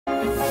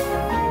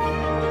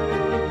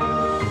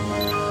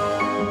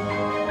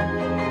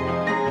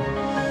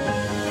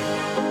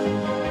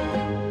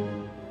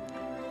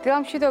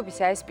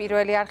დილამშვიდობისა, ეს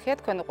პირველი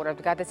არხია, თქვენ უყურებთ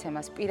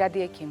გადაცემას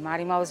პირადი ექიმ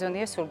მარი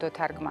მალზონია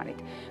სურდოთარგმანით.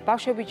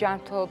 ბავშვების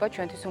ჯანმრთელობა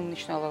ჩვენთვის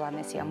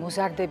უმნიშვნელოვანესია.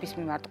 მოზარდების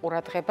მიმართ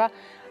ყურადღება,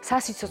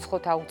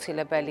 სასიცოცხლოდ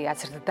აუცილებელია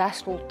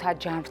ზრდასრულთა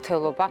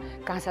ჯანმრთელობა,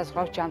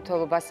 განსაზღვრავს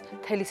ჯანმრთელობას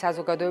მთელი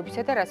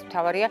საზოგადოებისა და რაც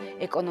მთავარია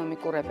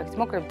ეკონომიკურ ეფექტს.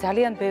 მოკლედ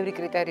ძალიან ბევრი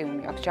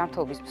კრიტერიუმი აქვს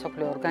ჯანმრთელობის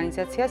მსოფლიო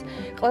ორგანიზაციას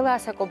ყველა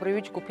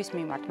ასაკობრივი ჯგუფის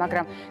მიმართ,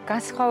 მაგრამ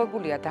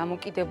განსხვავებულია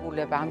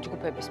დამოკიდებულება ამ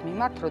ჯგუფების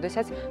მიმართ,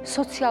 როდესაც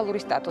სოციალური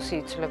სტატუსი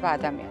იცვლება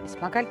ადამიანის.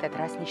 მაგალითად,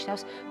 რას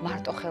ნიშნავს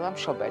მარტოხელა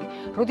მშობელი?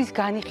 როდის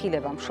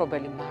განიხილება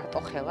მშობელი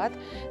მარტოხელად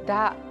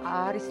და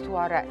არის თუ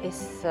არა ეს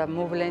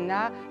მოვლენა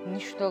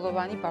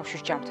მნიშვნელოვანი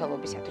ბავშვის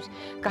ჯანმრთელობისათვის?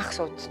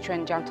 გახსოვთ, ჩვენ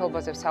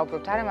ჯანმრთელობაზე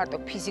ვსაუბრობთ არა მარტო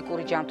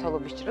ფიზიკური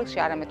ჯანმრთელობის ჭრილში,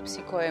 არამედ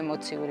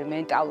ფსიქოემოციური,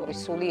 მენტალური,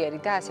 სულიერი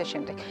და ასე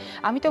შემდეგ.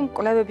 ამიტომ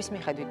კვლევების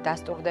მიხედვით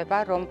დასტურდება,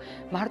 რომ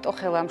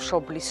მარტოხელა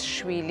მშობლის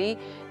შვილი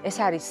ეს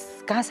არის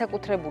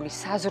განსაკუთრებული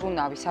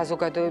საზრუნავი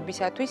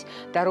საზოგადოებისათვის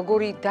და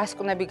როგორი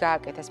დასკვნები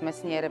გააკეთეს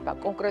მეცნიერებმა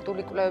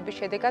კონკრეტული კვლევების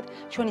შედეგად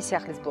ჩვენი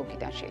სახლის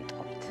ბლოგიდან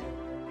შეიტყობთ.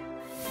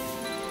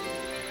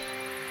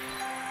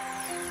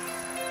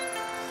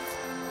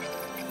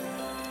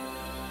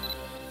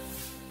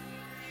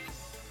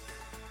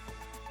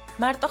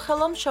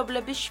 მარტოხელა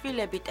მშობლების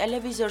შვილები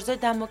ტელევიზორზე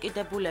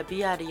დამოკიდებულები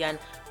არიან.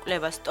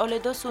 კვლევას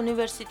ტოლედოს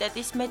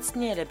უნივერსიტეტის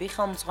მეცნიერები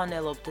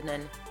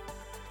ხელმძღვანელობდნენ.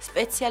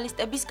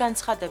 სპეციალისტების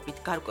განცხადებით,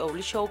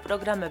 გარკვეული შოუ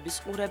პროგრამების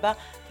ყურება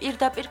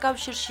პირდაპირ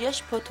კავშირშია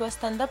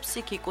შფოთვასთან და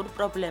ფსიქიკურ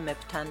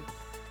პრობლემებთან.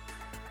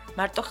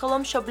 მარტოხელა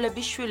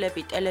მშობლების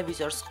შვილები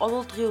ტელევიზორს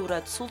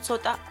ყოველდღიურად სულ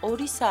ცოტა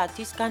 2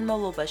 საათის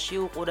განმავლობაში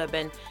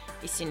უყურებენ.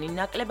 ისინი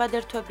ნაკლებად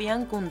ერთვებიან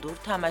გუნდურ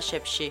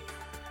თამაშებში.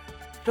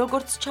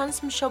 როგორც ჩანს,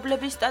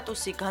 მშობლების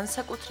სტატუსი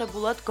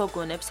განსაკუთრებულად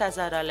გოგონებს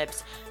აზარალებს.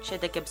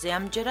 შედეგებზე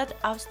ამჯერად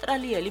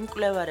ავსტრალიელი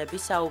მკვლევარები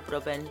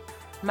საუბრობენ.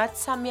 მათ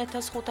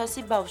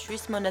 3500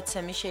 ბავშვის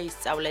მონაცემი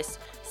შეისწავლეს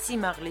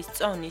სიმაღლის,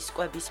 წონის,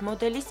 კვების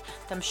მოდელის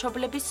და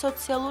მშობლების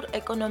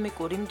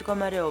სოციალურ-ეკონომიკური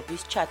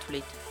მდგომარეობის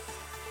ჩათვლით.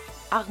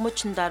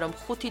 აღმოჩნდა, რომ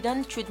 5-დან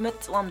 17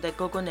 წლამდე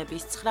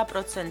გოგონების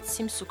 9%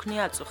 სიმსუქნე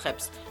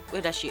აწუხებს,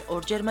 კვირაში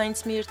 2-ჯერ მაინც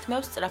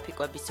მიირთმევს სწრაფი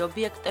კვების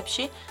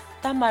ობიექტებში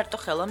და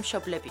მარტოხელა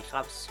მშობლები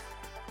ყავს.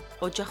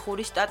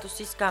 ოჯახური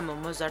სტატუსის გამო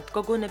მოზარდ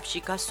გოგონებში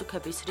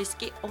გასუქების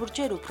რისკი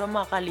 2-ჯერ უფრო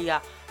მაღალია,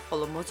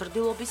 ხოლო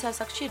მოზრდილობის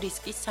ასაკში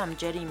რისკი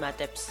 3-ჯერ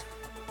იმატებს.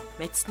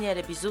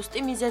 მეცნიერები ზუსტი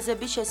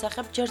მიზეზების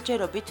შესახებ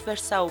ჯერჯერობით ვერ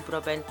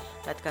საუბრობენ,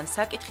 რადგან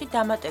საკითხი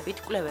დამატებით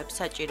კვლევებს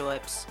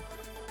საჭიროებს.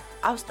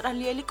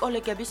 ავსტრალიელი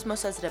კოლეგების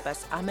მოსაზრებას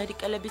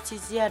ამერიკელებიც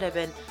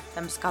იზიარებენ და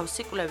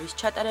მსგავსი კვლევის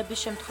ჩატარების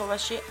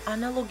შემთხვევაში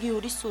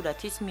ანალოგიური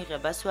სურათის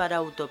მიღებას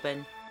ვარაუდობენ.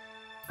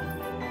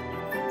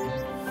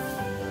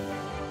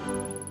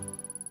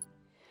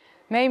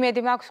 მე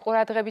იმედი მაქვს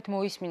ყურადღებით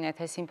მოისმინეთ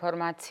ეს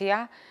ინფორმაცია.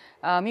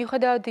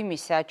 მიუხედავად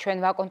იმისა, ჩვენ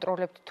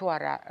ვაკონტროლებთ თუ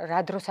არა, რა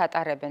დროს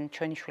ატარებენ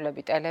ჩვენი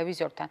შვილები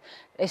ტელევიზორთან,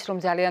 ეს რომ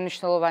ძალიან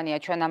მნიშვნელოვანია,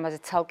 ჩვენ ამაზე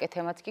ცალკე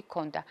თემაც კი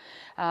გქონდა.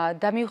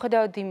 და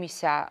მიუხედავად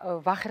იმისა,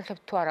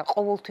 ვახერხებთ თუ არა,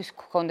 ყოველთვის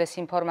გქონდეს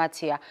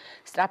ინფორმაცია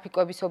სწრაფი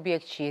კვების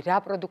ობიექტში, რა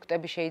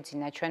პროდუქტები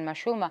შეიძინა ჩვენმა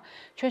შვილმა,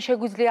 ჩვენ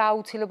შეგვიძლია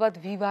აუცილებლად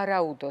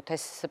ვივარაუდოთ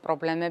ეს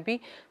პრობლემები.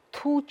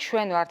 თუ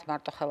ჩვენ ვართ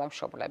მარტოხელა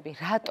მშობლები,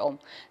 რატომ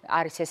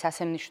არის ეს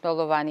ასე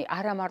მნიშვნელოვანი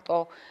არა მარტო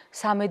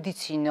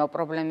სამედიცინო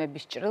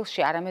პრობლემების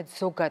ჭრილში, არამედ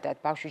ზოგადად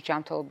ბავშვის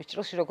ჯანმრთელობის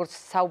ჭრილში, როგორც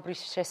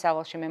საუბრის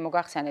შესავალში მე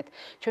მოგახსენეთ,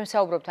 ჩვენ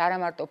საუბრობთ არა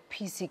მარტო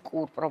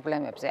ფიზიკურ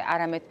პრობლემებზე,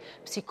 არამედ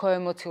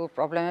ფსიქოემოციურ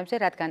პრობლემებზე,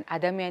 რადგან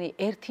ადამიანი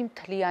ერთი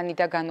მთლიანი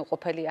და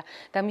განუყოფელია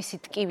და მისი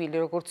ტკივილი,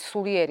 როგორც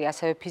სულიერი,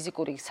 ასევე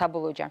ფიზიკური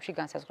საბოლოო ჯამში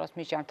განსაზღვრავს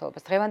მის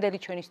ჯანმრთელობას. დღევანდელი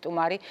ჩვენი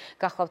სტუმარი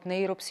გახლავთ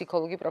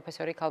ნეიროფსიქოლოგი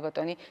პროფესორი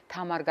ქალბატონი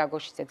თამარ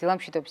გაგოშიძე.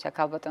 დილამშვიდობისა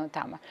ქალბატონო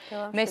თამარ.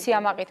 მე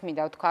სიამაყით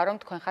მინდა ვთქვა, რომ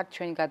თქვენ ხართ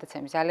ჩვენი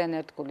გადაცემის ძალიან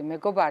ერთგული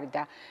მეგობარი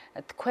და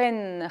თქვენ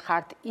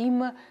ხართ იმ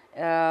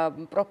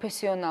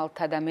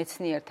პროფესიონალთა და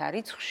მეცნიერთა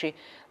რიცხვში,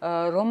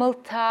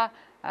 რომელთა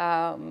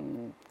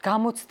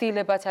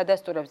გამოცდილებაც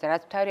ადასტურებს და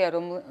რაც მთავარია,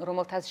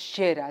 რომელთაც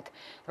სჯერათ,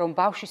 რომ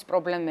ბავშვის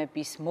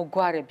პრობლემების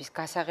მოგვარების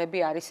გასაღები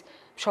არის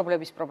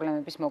მშობლების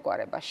პრობლემების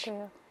მოგვარებაში.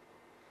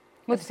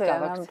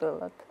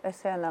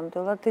 ესეა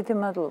ნამდვილად. დიდი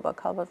მადლობა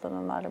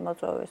ქალბატონო მარი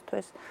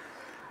მოწვევისთვის.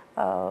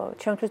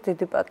 ჩემთვის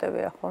დიდი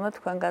პატივია ხოლმე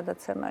თქვენ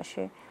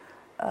გადაცემაში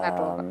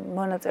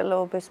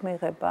მონაწილეობის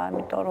მიღება,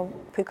 იმიტომ რომ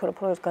ვფიქრობ,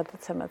 რომ ეს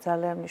გადაცემა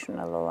ძალიან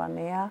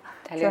მნიშვნელოვანია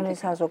ჩვენი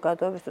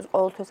საზოგადოებისთვის,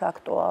 ყოველთვის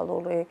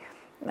აქტუალური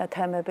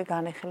თემები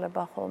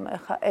განიხილება ხოლმე.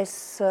 ეხლა ეს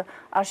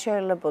არ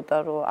შეიძლებოდა,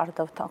 რომ არ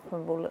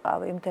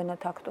დავთანხმებულიყავი,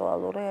 იმდენად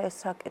აქტუალურია ეს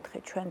საკითხი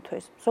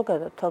ჩვენთვის,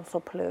 ზოგადად მთელ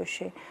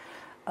მსოფლიოში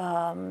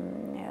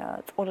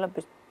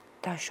წყვილების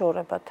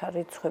დაშორებათა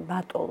რიცხვი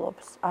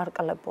მატულობს,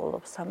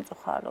 არკლებულობს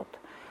სამწუხაროდ.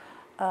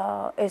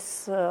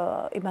 ეს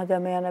იმ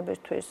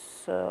ადამიანებისთვის,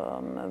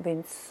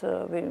 ვინც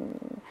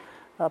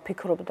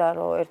ფიქრობდა,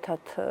 რომ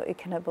ერთად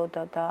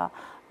იქნებოდა და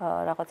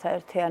რაღაცა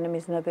ერთიანი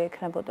მიზნები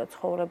ექნებოდა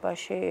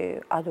ცხოვრებაში,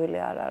 ადვილი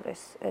არ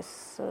არის. ეს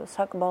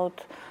საკმაოდ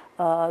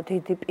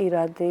დიდი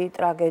პირადი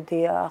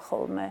ტრაგედია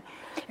ხოლმე.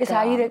 ეს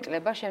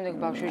აირეკლება შემდეგ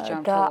ბავშვის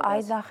ჯანმრთელობას. და აი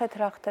ნახეთ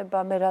რა ხდება,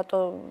 მე რატო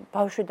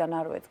ბავშვიდან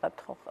არ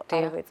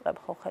ვეწყებ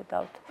ხო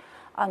ხედავთ.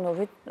 ანუ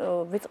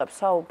ვიწყებ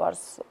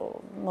საუბარს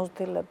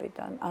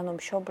მოზრდილებიდან, ანუ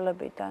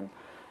მშობლებიდან,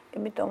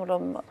 იმიტომ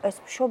რომ ეს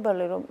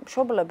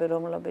მშობლები,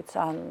 რომლებიც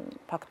ან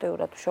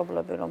ფაქტიურად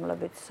მშობლები,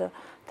 რომლებიც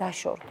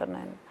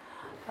დაშორდნენ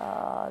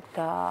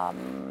და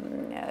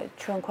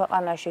ჩვენ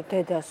ქვეყანაში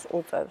დედას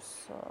უწევს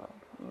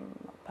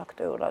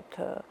ფაქტიურად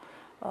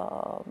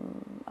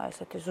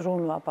ესეთი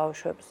ზრუნვა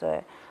ბავშვებზე,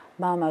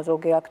 მამა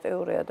ზოგი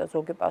აქტიურია და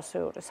ზოგი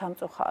პასიური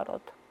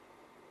სამწუხაროდ.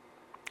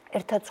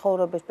 ერთად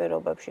ცხოვრების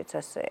პირობებშიც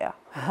ესეა.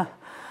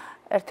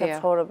 ერთად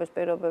ცხოვრების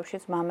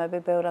პირობებშიც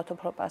მამები ბევრად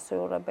უფრო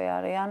პასიურები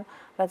არიან,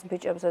 რაც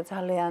ბიჭებზე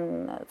ძალიან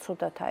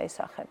ცუდად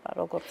აისახება,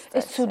 როგორც წესი.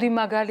 ეს ცუდი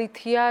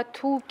მაგალითია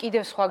თუ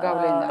კიდევ სხვა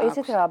გავლენა აქვს?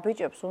 ისეთ რა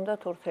ბიჭებს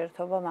უნდათ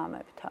ურთიერთობა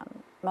მამებთან.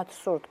 მათ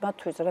სურთ,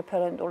 მათთვის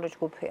რეფერენტული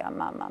ჯგუფია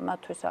მამა,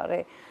 მათთვის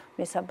არის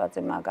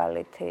მისაბაძი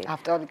მაგალითი,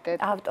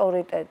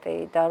 ავტორიტეტი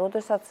და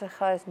როდესაც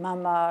ხა ეს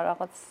მამა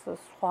რაღაც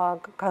სხვა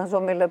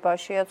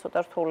განზომილებაშია, ცოტა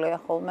რთულია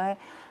ხოლმე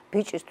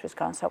ბიჭისთვის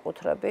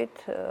განსაკუთრებით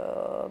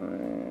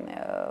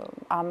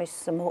ამის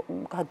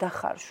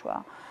გადახარშვა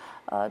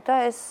და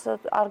ეს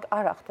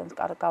არ ახდენს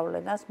კარგ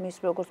გავლენას მის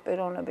როგორც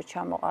პიროვნების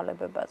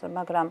ჩამოყალიბებაზე,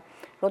 მაგრამ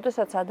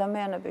როდესაც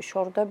ადამიანები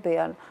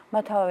შორდებიან,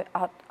 მათ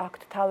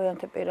აქვთ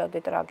თავიანთი პირადი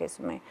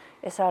ტრაგიზმი.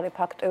 ეს არის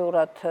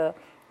ფაქტიურად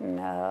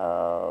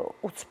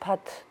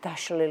უცბად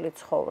დაშლილი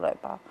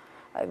ცხოვრება.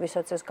 აი,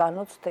 ვისაც ეს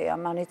განუცდია,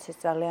 მან იცის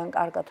ძალიან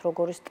კარგად,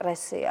 როგორი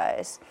სტრესია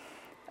ეს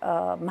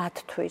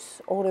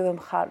მათთვის, ორივე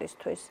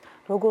მხარისთვის,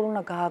 როგორ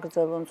უნდა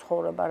გააგრძელონ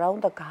ცხოვრება, რა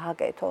უნდა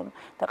გააკეთონ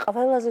და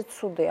ყველაზე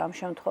ცუდი ამ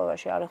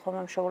შემთხვევაში არის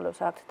ხოლმე მშობლებს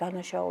აქვთ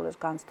დანაშაულის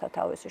განცდა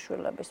თავისი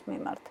შვილების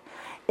მიმართ.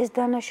 ეს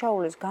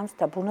დანაშაულის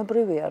განცდა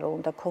ბუნებრივია, რომ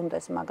უნდა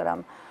კონდეს, მაგრამ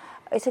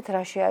ესეთ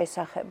რაში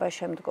აისახება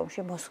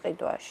შემდგომში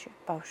მოსყიდვაში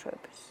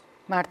ბავშვების.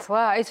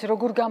 მართლა, ეს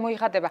როგორ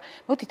გამოიხატება?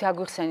 მოდით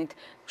აგვიხსენით,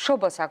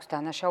 მშობელს აქვს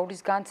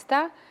დანაშაულის განცდა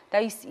და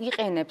ის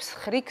იყენებს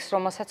ხრიქს,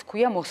 რომელსაც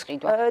ქვია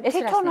მოსყიდვა. ეს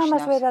რას თვითონ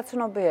ამას ვერ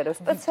აცნობიერებს,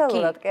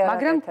 სპეციალურად კი არ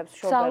აკეთებს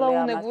შობელი ამას.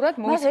 სალაუნებურად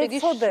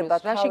მოისყიდის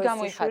შვილს, რაში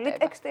გამოიხატება?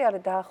 ტექსტი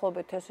არის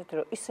დაახლოებით ესეთი,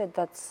 რომ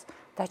ისედაც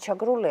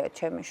დაჩაგრულია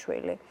ჩემი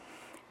შვილი.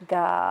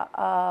 და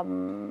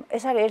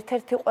ეს არის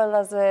ერთ-ერთი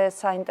ყველაზე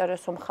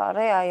საინტერესო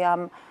მხარე აი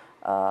ამ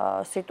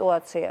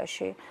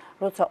სიტუაციაში,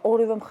 როცა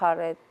ორივე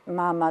მხარე,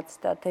 მამაც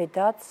და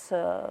დედაც,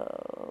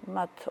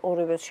 მათ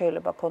ორივეს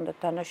შეიძლება ქონდეთ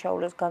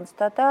დანაშაულის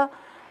განცდა და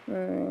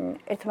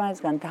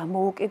ერთმანეთისგან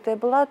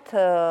დამოუკიდებლად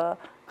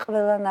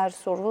ყველანაირ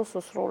სურვილს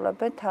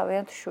უსრულებენ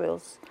თავიანთ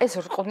შვილს. ეს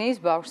რყნის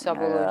ბავშვს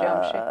საბოლოო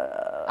ჯამში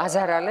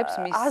აზარალებს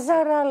მის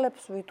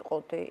აზარალებს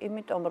ვიტყოდი,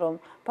 იმიტომ რომ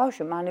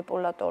ბავშვი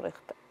манипуляტორი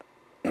ხდება.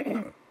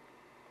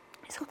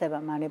 ის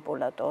ხდება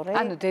манипуляტორი.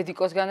 ანუ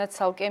დედიკოსგანაც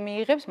ცალკე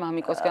მიიღებს,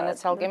 მამიკოსგანაც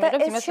ცალკე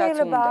მიიღებს, იმას რაც უნდა. ეს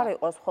შეიძლება არ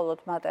იყოს მხოლოდ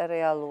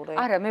მატერიალური.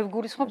 არა, მე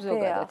ვგულისხმობ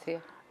ზოგადადია.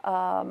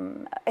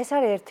 ეს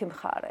არის ერთი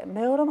მხარე.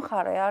 მეორე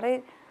მხარე არის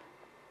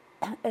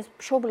ეს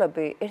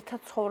მშობლები ერთად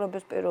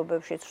ცხოვრების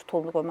პირობებში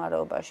რთულ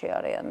მდგომარეობაში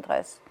არიან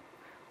დღეს.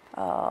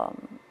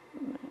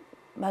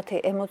 მათი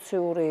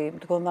ემოციური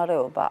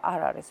მდგომარეობა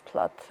არ არის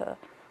ფლად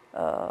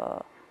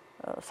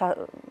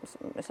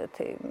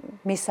ესეთი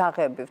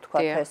მისაღები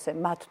ვთქვათ ესე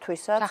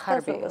მათთვისაც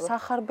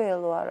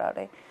სახარბიელო არ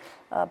არის.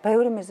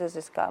 ბევრი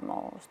მიზეზის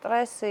გამო,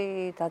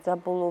 სტრესი,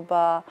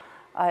 დაძაბულობა,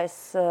 ეს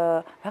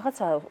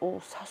რაღაცა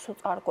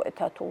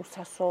სასოწარკვეთა თუ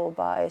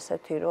უსასოობა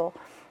ესეთი რომ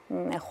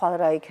ხვალ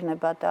რა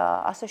იქნება და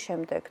ასე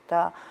შემდეგ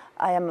და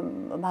აი ამ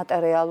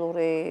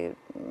მატერიალური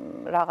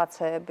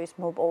რაღაცეების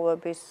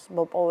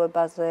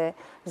მოპოვებაზე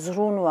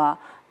ზრუნვა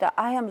და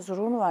აი ამ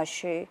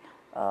ზრუნვაში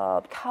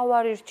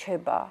მთავარი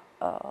რჩება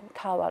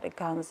მთავარი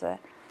განზე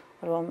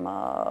რომ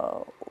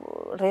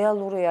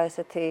რეალურია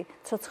ესეთი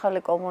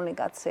ცოცხალი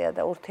კომუნიკაცია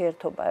და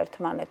ურთიერთობა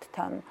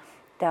ერთმანეთთან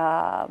და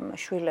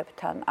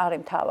შვილებთან არის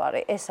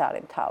მთავარი, ეს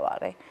არის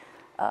მთავარი.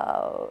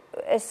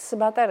 ეს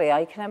მატერია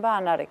იქნება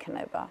ან არ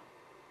იქნება.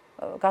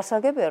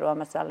 გასაგებია რომ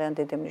ამას ძალიან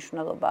დიდი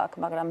მნიშვნელობა აქვს,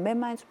 მაგრამ მე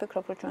მაინც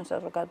ვფიქრობ, რომ ჩვენ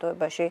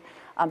საზოგადოებაში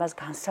ამას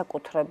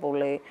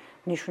განსაკუთრებული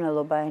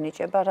მნიშვნელობა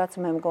ენიჭება, რაც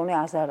მე მგონი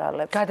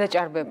აზარალებს.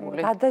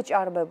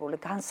 გადაჭარბებული,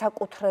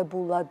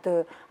 განსაკუთრებულად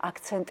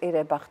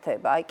აქცენტირება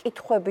ხდება. აი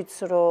კითხვებიც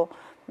რომ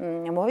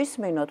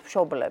მოისმინოთ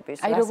მშობლების,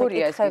 აი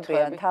როგორია ეს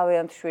კითხვები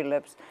თავიანთ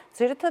შვილებს.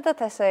 ძირითადად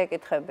ესე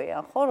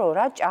ეკითხებიან, ხო, რომ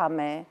რა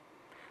ჭამე,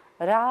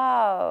 რა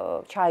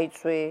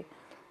ჩაიწვი,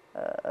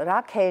 რა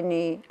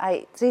ქენი, აი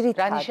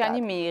ძირითადად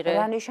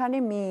რა ნიშანი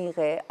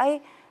მიიღე. აი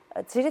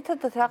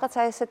ძირითადად რაღაცა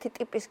ესეთი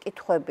ტიპის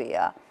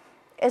კითხვებია.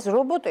 ეს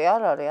რობოტი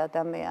არ არის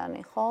ადამიანი,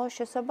 ხო?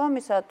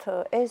 შესაბამისად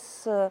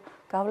ეს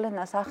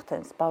გავლენას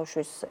ახდენს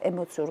ბავშვის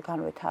ემოციურ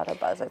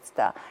განვითარებაზეც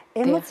და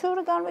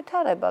ემოციური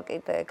განვითარება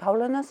კიდე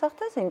გავლენას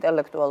ახდენს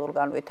ინტელექტუალურ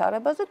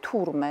განვითარებაზე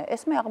თურმე.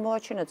 ეს მე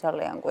აღმოაჩინე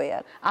ძალიან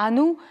გვიან.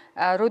 ანუ,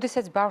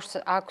 როდესაც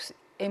ბავშვს აქვს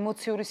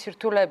ემოციური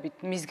სირთულებით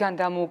მისგან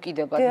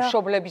დამოუკიდებლად,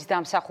 მშობლების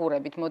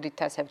დამსახურებით, მოდით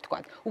ასე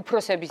ვთქვათ,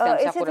 უფროსების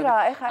დამსახურებით.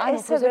 ან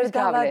უფროსების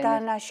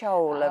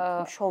დავადანაშაულებ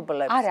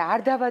მშობლებს. არა,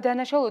 არ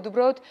დავადანაშაულებ,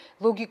 უბრალოდ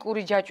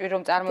ლოგიკური ჯაჭვი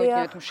რომ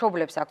წარმოიდგინოთ,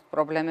 მშობლებს აქვს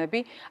პრობლემები,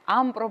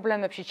 ამ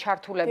პრობლემებში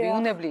ჩართულები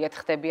უნებლიეთ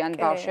ხდებიან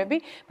ბავშვები,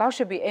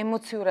 ბავშვები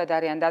ემოციურად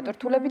არიან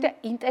დატვირთულები და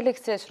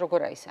ინტელექტზე ეს როგორ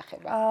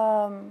აისახება?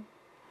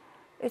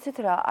 იცით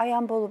რა, აი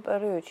ამ ბოლო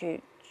პერიოდში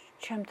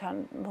ჩემთან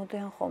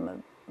მოდიან ხოლმე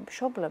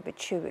მშობლები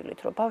ჩივილით,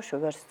 რომ ბავშვი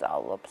ვერ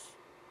სწავლობს.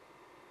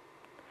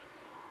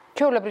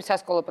 ჩვეულებრივ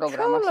სასკოლო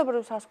პროგრამას.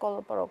 ჩვეულებრივ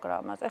სასკოლო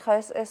პროგრამას. ეხლა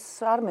ეს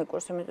არ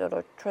მიკურს, იმიტომ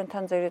რომ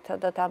ჩვენთან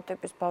ძირითადად ამ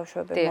ტიპის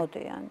ბავშვები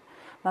მოდიან.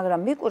 მაგრამ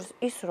მიკურს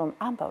ის, რომ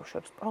ამ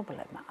ბავშვებს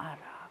პრობლემა არ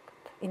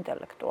აქვთ,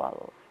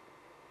 ინტელექტუალური.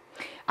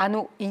 ანუ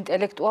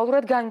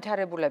ინტელექტუალურად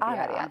განვითარებულები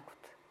არიან.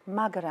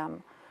 მაგრამ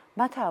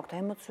მათ აქვთ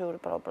ემოციური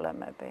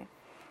პრობლემები.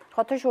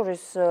 სხვათა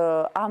შორის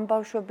ამ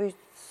ბავშვების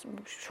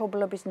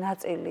მშობლების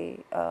ნაწილი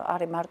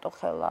არის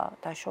მარტოხელა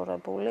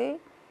დაშორებული,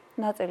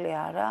 ნაწილი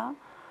არა.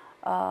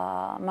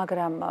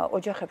 მაგრამ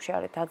ოჯახებში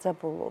არის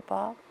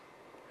დაძაბულობა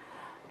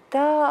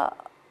და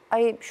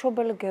აი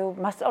მშობელი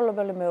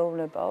მასწავლებელი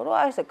მეუბნებაო, რომ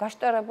აი ესე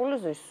გაშტერებული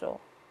ზისო.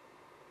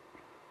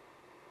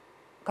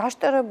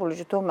 გაშტერებული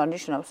ჯდომა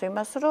ნიშნავს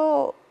იმას,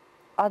 რომ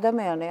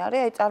ადამიანი არის,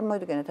 აი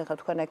წარმოიდგინეთ ახლა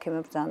თქვენ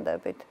ექიმებს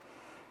ბრძანდებით.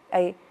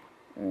 აი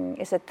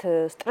ესეთ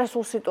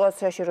სტრესულ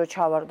სიტუაციაში რო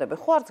ჩავარდები,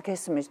 ხო არც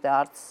გესმის და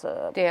არც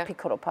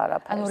ფიქრობ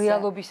არაფერს. ანუ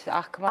რეალობის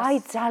აღქმას. აი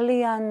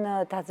ძალიან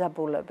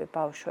დაძაბულები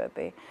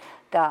ბავშვები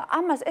და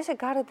ამას ესე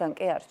გარედან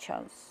კი არ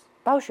ჩანს.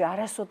 ბავშვი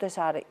არასოდეს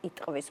არ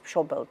იტყვის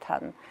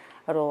მშობელთან,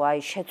 რომ აი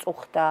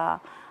შეწუხდა,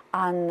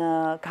 ან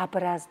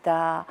გაბრაზდა,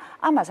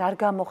 ამას არ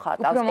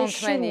გამოხატავს,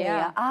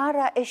 ეშინია.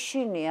 არა,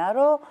 ეშინია,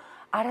 რომ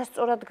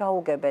არასწორად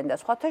გაუგებენ და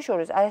სხვათა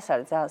შორის აი ეს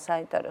არის ძალიან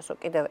საინტერესო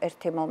კიდევ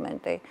ერთი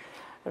მომენტი,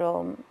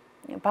 რომ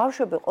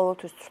ბავშვები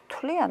ყოველთვის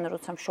თვლიან,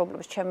 როცა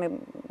მშობლებს ჩემი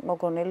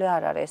მოგონილი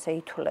არ არის, ესე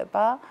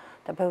ითვლება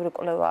და ბევრი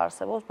კვლევა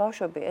არსებობს,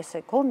 ბავშვები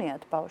ესე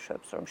გონიათ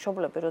ბავშვებს, რომ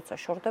მშობლები როცა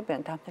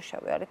შორდებიან,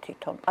 დამნაშავე არის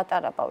თვითონ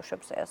პატარა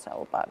ბავშვებზე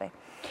ასაუბარი.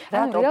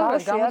 რატო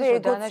ბავშვი არის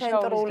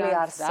ეგოცენტრული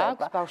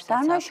არსება?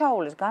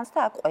 დანაშაულის განცდა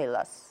აქ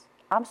ყველას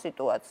ამ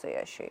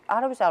სიტუაციაში.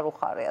 არავის არ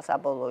უხარია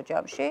საბოლოო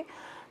ჯამში.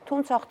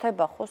 თუმცა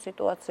ხდება ხო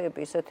სიტუაციები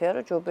ისეთია,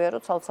 რომ ჯობია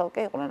რომ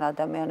ცალ-ცალკე იყვნენ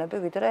ადამიანები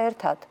ვიდრე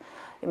ერთად.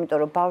 იმიტომ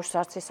რომ ბავშვს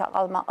არც ის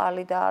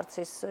აყალმაყალი და არც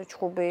ის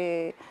ჩხუბი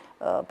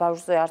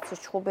ბავშვზე არც ის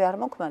ჩხუბი არ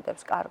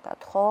მოქმედებს კარგად,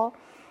 ხო?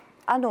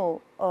 ანუ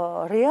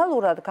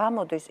რეალურად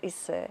გამოდის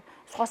ისე,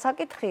 სხვა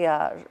საკითხია,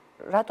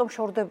 რატომ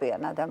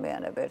შორდებიან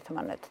ადამიანები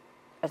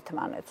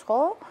ერთმანეთს,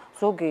 ხო?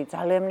 ზოგი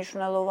ძალიან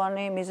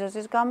მნიშვნელოვანი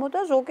მიზეზის გამო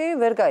და ზოგი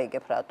ვერ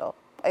გაიგებ რატო.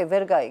 აი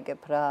ვერ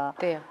გაიგებ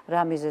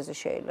რა მიზეზი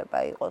შეიძლება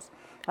იყოს.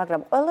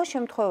 მაგრამ ყველა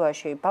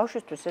შემთხვევაში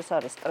ბავშვისთვის ეს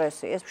არის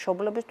სტრესი, ეს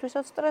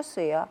მშობლებისთვისაც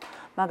სტრესია,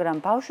 მაგრამ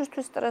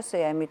ბავშვისთვის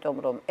სტრესია, იმიტომ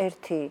რომ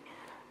ერთი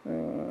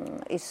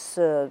ის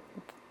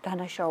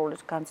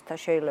დანაშაულის განცდა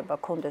შეიძლება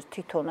კონდეს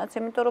თვითონაც,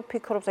 იმიტომ რომ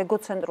ფიქრობს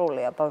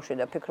ეგოცენტრულია ბავშვი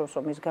და ფიქრობს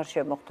რომ ის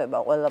გარშემო ხდება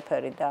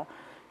ყველაფერი და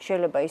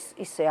შეიძლება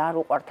ისე არ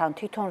უყვართ ან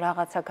თვითონ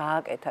რაღაცა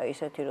გააკეთა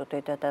ისეთი რომ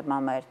დედა და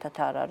მამა ერთად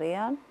არ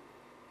არიან.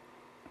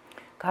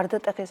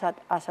 გარდატეხის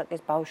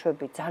ასაკის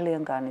ბავშვები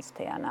ძალიან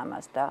განიცდიან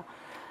ამას და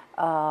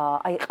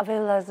აი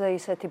ყველაზე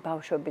ისეთი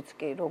ბავშვებიც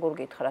კი როგორ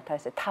გითხრათ აი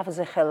ესე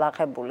თავზე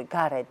ხელაღებული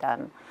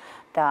გარედან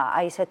და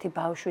აი ესეთი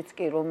ბავშვიც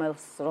კი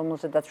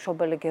რომელზედაც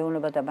მშობელი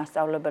გეუბნება და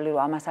მასწავლებელი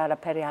რომ ამას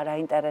არაფერი არ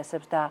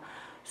აინტერესებს და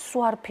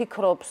სულ არ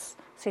ფიქრობს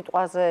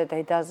სიტყვაზე,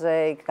 დედაზე,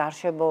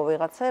 გარშემო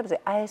ვიღაცებზე,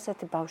 აი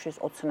ესეთი ბავშვის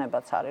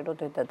ოცნებაც არის, რომ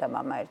დედა და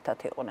მამა ერთად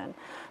იყვნენ.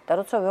 და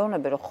როცა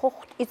ვეუბნები, რომ ხო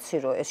იცი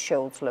რომ ეს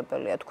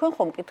შეუძლებელია, თქვენ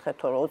ხომ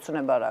მკითხეთო რომ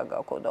ოცნება რა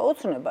გაქვთ და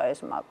ოცნება ეს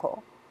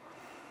მაქვს.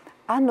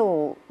 ანუ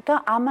და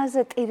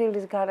ამაზე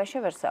ტირილის გარეშე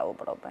ვერ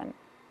საუბრობენ.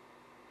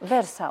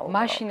 ვერ საუბრობენ.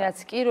 მაშინაც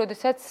კი,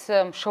 როდესაც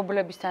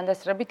მშობლების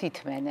თანდასწრებით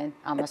ითმენენ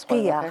ამას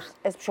ყველაფერს.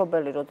 ეს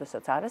მშობელი,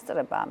 როდესაც არ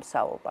ესწრება ამ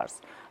საუბარს,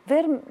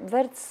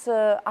 ვერც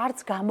არც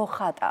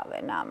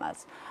გამოხატავენ ამას.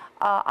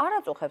 არ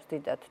აწუხებს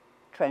დიდად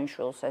ჩვენ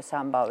შვილს ეს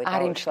ამბავი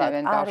არ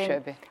იმჩნევენ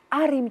ბავშვები.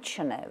 არ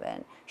იმჩნევენ.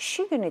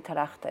 შიგნით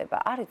რა ხდება,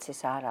 არ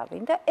იცის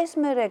არავინ და ეს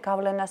მერე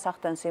გავლენას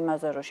ახდენს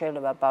იმაზე, რომ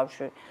შეიძლება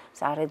ბავშვი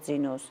არ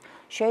ეძინოს,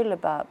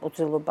 შეიძლება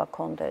უძილობა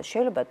კონდეს,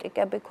 შეიძლება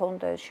ტიკები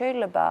კონდეს,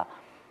 შეიძლება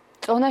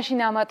წონაში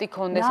ნამატი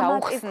კონდეს,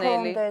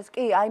 აუხსნელი.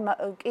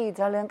 კი,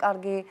 ძალიან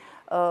კარგი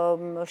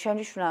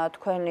შენიშვნაა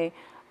თქვენი.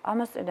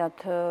 ამასწინათ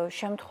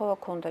შემთხვევა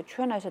ქონდა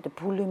ჩვენ აი ესეთი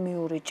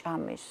ბულიმიური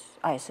ჭამის,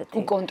 აი ესეთი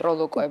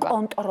უკონტროლო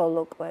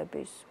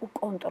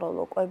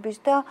კვების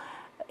და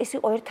ის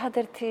იყო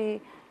ერთადერთი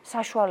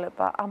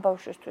საშუალება ამ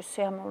ბავშვისთვის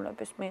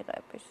სიამოვნების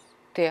მიღების.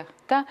 დიახ,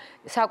 და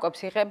საკვებს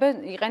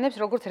იყენებს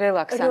როგორც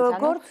რელაქსანტს,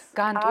 ანუ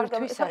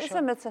განტვირთვის საშუალებას. ისე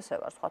მეც ესე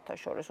ვარ სხვათა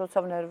შორის, როცა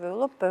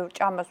ვნერვიულობ, ბევრ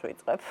ჭამას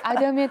ვიწყებ.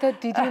 ადამიანთა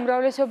დიდი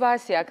უმრავლესობა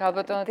ასეა,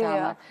 ალბათო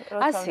თამარ.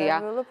 ასეა.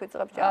 ვნერვიულობ,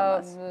 ვიწყებ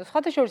ჭამას.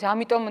 სხვათა შორის,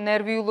 ამიტომ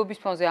ნერვიულობის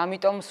ფონზე,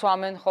 ამიტომ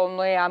სვამენ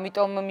ხოლმე,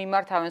 ამიტომ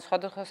მიმართავენ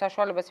სხვადასხვა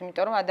საშუალებას,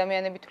 იმიტომ რომ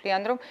ადამიანები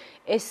თვლიან, რომ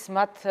ეს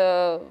მათ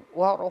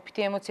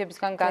უარყოფითი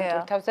ემოციებისგან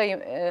განტვირთავს და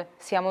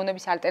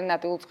სიამოვნების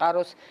ალტერნატიულ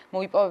წყაროს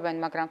მოიპოვებენ,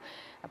 მაგრამ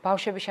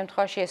ბავშვების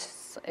შემთხვევაში ეს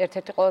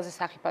ერთ-ერთი ყველაზე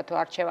სახიფათო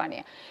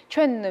არჩევანია.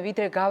 ჩვენ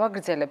ვიდრე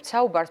გავაგრძელებთ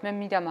საუბარს, მე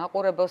მინდა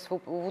მაყურებელს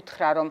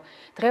ვუთხრა, რომ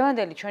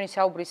დღევანდელი ჩვენი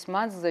საუბრის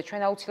მანძილზე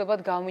ჩვენ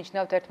აუცილებლად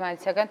გავმიჯნავთ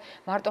ერთმანეთისაგან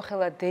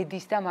მარტოხელა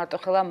დედის და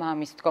მარტოხელა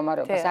მამის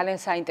მდგომარეობა. ძალიან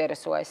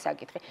საინტერესოა ეს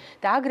საკითხი.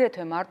 და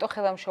აგრეთვე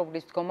მარტოხელა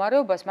მშობლის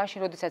მდგომარეობას, მაშინ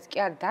როდესაც კი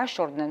არ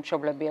დაშორდნენ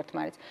მშობლები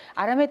ერთმანეთს,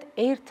 არამედ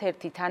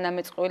ერთ-ერთი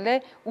თანამეწყვილე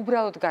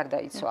უბრალოდ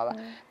გარდაიცვალა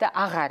და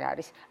აღარ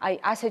არის. აი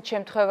ასეთ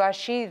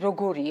შემთხვევაში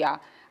როგორია?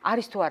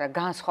 არის თუ არა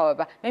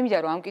განსხვავება? მე მინდა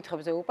რომ ამ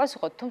კითხვებზე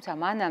ვუპასუხოთ, თუმცა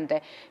მანამდე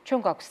ჩვენ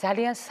გვაქვს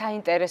ძალიან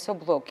საინტერესო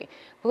ბლოკი.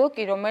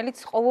 ბლოკი, რომელიც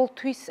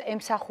ყოველთვის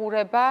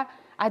ემსახურება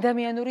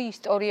ადამიანური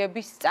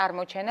ისტორიების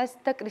წარმოჩენას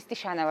და კრისტი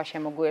შანავა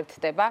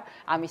შემოგვიერთდება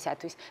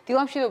ამისათვის.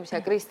 დილამშვიდობისა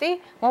კრისტი,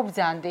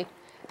 მობრძანდი.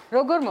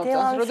 როგორ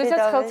მოგწონს,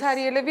 როდესაც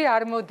ხელცარიელები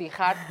არ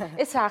მოდიხარ?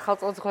 ეს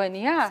საახალწლო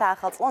ძღვენია?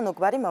 საახალწლო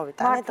ნუგბარი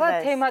მოვიტანე დღეს. მართლა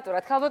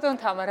თემატურად, ხალბატონ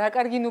თამარ, რა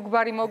კარგი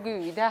ნუგბარი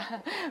მოგვივიდა.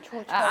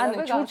 ანუ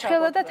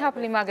ჩურჩხელა და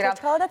თაფლი, მაგრამ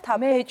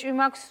მე ეჭვი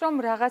მაქვს, რომ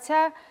რაღაცა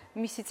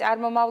მისი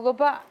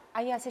წარმომავლობა,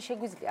 აი ასე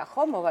შეგვიძლია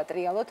ხო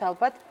მოვატრიალოთ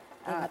ალბათ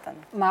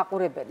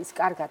მაყურებელის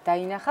კარგად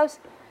დაინახავს.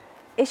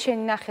 ეს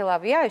შენი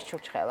ნახელავია ეს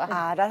ჩურჩხელა?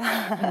 არა.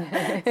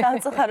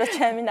 სამწუხაროდ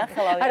ჩემი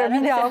ნახელავია. არა,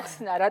 მინდა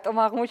ახსნა, რატომ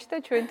აღმოჩნდა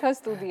ჩვენთან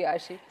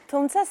სტუდიაში.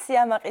 თუმცა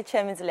სიამაყით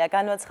შემიძლია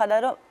განვაცხადა,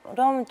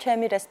 რომ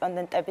ჩემი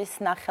რესპონდენტების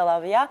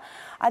ნახელავია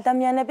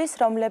ადამიანების,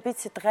 რომლებიც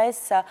დღეს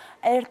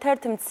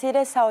ერთ-ერთ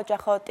მცირე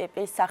საოჯახო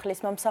ტიპის სახლის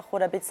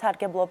მომსახურებით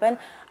სარგებლობენ,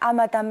 ამ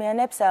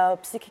ადამიანებს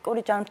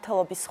ფსიქიკური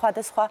ჯანმრთელობის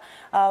სხვადასხვა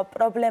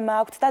პრობლემა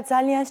აქვთ და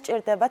ძალიან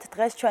სჭირდებათ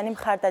დღეს ჩვენი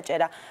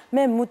მხარდაჭერა.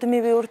 მე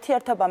მუდმივი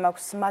ურთიერთობა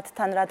მაქვს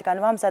მათთან, რადგან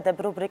ვამზადებ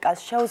რუბრიკას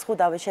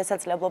შეუზღუდავი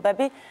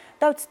შესაძლებლობები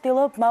და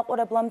ვცდილობ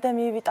მაყურებლამდე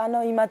მივიტანო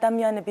იმ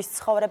ადამიანების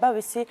ცხოვრება,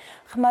 ვისი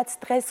ხმაც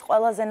დღეს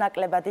ყველაზე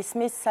ნაკლებად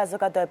ისმის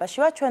საზოგადოებაში.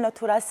 ჩვენო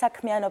თუ რა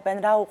საქმიანობენ,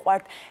 რა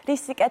უყვართ,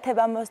 რის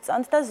იკეთება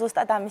მოსწონთ და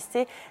ზუსტად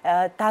ამისი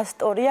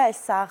დასტურია ეს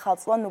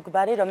საახალწლო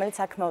ნუგბარი, რომელიც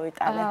აქ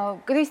მოვიტანე.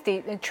 კრისტი,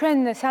 ჩვენ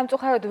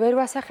სამწუხაროდ ვერ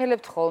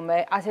ვასახელებთ ხოლმე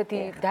ასეთი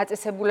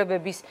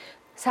დაწესებულებების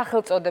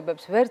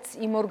სახელწოდებებს, ვერც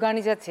იმ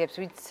ორგანიზაციებს,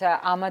 ვინც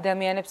ამ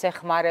ადამიანებს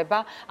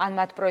ეხმარება, ან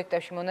მათ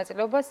პროექტებში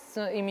მონაწილეობას,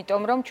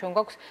 იმიტომ რომ ჩვენ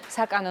გვაქვს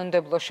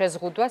საკანონმდებლო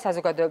შეზღუდვა,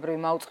 საზოგადოებრივი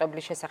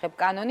მაუწყებლის შესახებ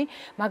კანონი,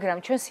 მაგრამ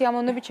ჩვენ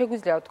სიამოვნებით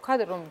შეგვიძლია ვთქვა,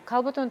 რომ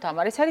ქალბატონ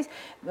თამარ, ეს არის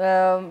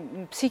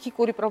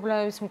ფსიქიკური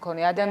პრობლემების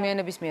მქონე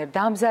ადამიანების მიერ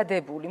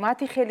დამზადებული,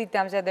 მათი ხელით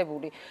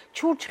დამზადებული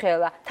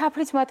ჩურჩხელა,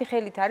 თაფლიც მათი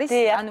ხელით არის,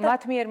 ანუ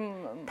მათ მიერ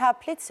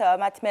თაფლიც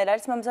მათ მიერ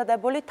არის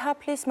მომზადებული,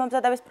 თაფლის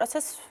მომზადების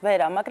პროცესს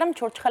ვერა, მაგრამ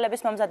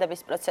ჩურჩხელების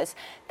მომზადების პროცესს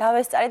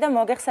დავესწარი და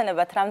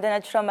მოგეხსენებათ,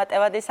 რამდენად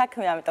შრომატევადი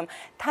საქმე, ამიტომ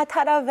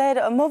თათარა ვერ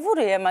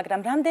მოვურიე,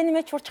 მაგრამ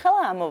რამდენიმე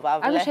ჩურჩხელა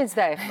ამოვავლე. ანუ შენც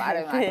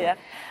დაეხმარე მათ.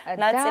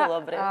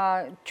 ნაწილობრივ.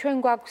 ჩვენ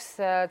გვაქვს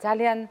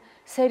ძალიან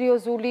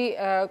სერიოზული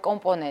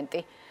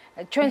კომპონენტი.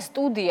 ჩვენ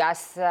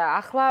სტუდიას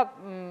ახლა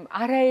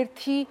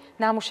არაერთი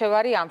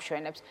ნამუშევარი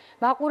ამშვენებს.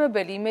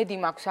 მაყურებელი იმედი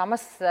მაქვს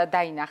ამას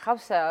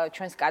დაინახავს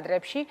ჩვენს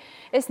კადრებში.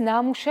 ეს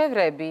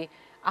ნამუშევრები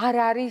არ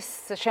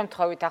არის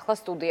შემთხვევით ახლა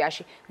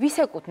სტუდიაში. ვის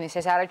ეკუთვნის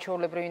ეს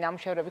არაჩვეულებრივი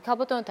ნამუშევრები?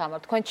 ქალბატონ თამარ,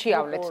 თქვენ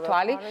ჩიავლეთ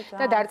თვალი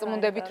და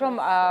დარწმუნდებით, რომ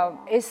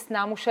ეს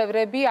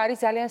ნამუშევრები არის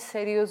ძალიან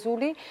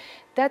სერიოზული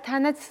და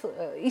თანაც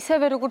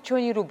ისევე როგორც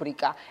ჩვენი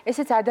რუბრიკა,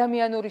 ესეც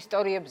ადამიანურ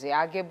ისტორიებზე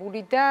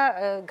აგებული და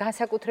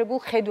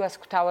განსაკუთრებულ ხედვას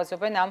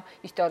გვთავაზობენ ამ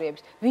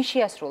ისტორიებს. ვინ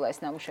შეასრულა ეს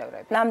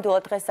ნამუშევრები?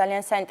 ნამდვილად დღეს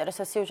ძალიან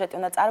საინტერესო სიუჟეტი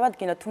უნდა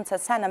წარვადგინო, თუმცა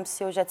სანამ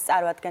სიუჟეტს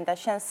წარვადგენ და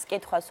შენს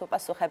კითხვას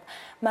უპასუხებ,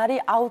 მარი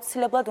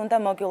აუცილებლად უნდა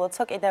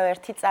მოგილოცო კიდევ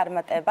ერთი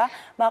წარმატება.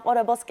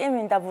 მაყურებელს კი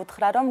მინდა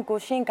ვუთხრა, რომ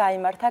გუშინ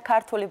გაიმართა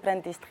ქართული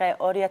ბრენდის დღე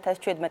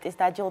 2017-ის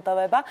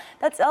დაჯილდოვება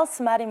და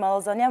წელს მარი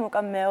მალოზონიამ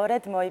უკვე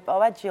მეორედ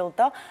მოიპოვა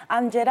ჯილდო.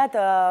 ამჯერად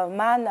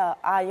მან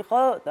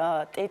აიღო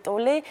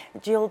ტიტული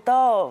ჯილდო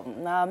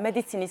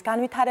მედიცინის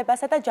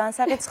განვითარებასა და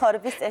ჯანსაღი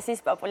ცხოვრების წესის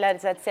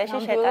პოპულარიზაციაში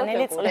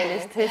შეტანილი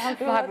წვლილისთვის.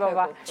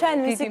 მადლობა. ჩვენ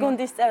მისი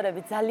გუნდის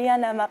წევრები ძალიან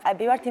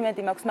ამაყები ვართ,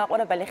 იმედი მაქვს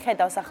მაყურებელი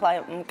ხედავს ახლა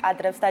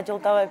კადრებს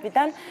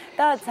დაჯილდოებიდან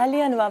და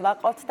ძალიან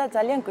ვამაყობთ და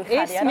ძალიან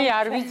გვიხარია. ეს მე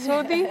არ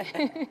ვიცოდი.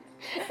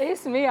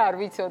 ეს მე არ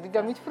ვიცოდი და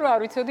მithpro არ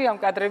ვიცოდი ამ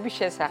კადრების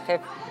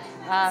შესახებ.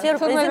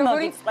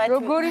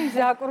 როგორი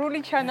მზაკრული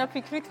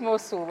ჩანაფიქრით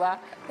მოსულა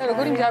და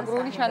როგორი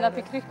მზაკრული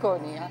ჩანაფიქრი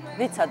ჰქონია.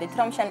 ვიცოდით,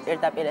 რომ შენ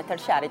პირდაპირ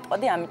ეთერში არ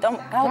იტყოდი, ამიტომ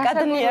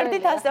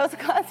გავკადნიერდით, ასე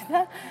ვთქვათ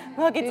და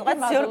მოგიწყეთ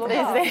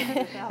სიურპრიზი.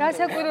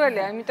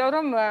 გასაკვირველია, იმიტომ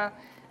რომ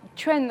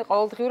ჩვენ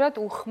ყოველდღიურად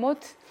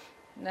უხმოთ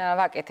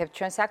ვაკეთებთ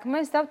ჩვენ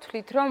საქმეს და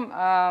ვთვლით, რომ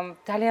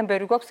ძალიან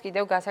ბევრი გვაქვს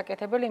კიდევ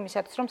გასაკეთებელი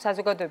იმისათვის, რომ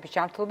საზოგადოების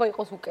ჯანმრთელობა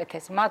იყოს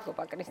უკეთესი.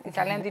 მადლობა კრისტი,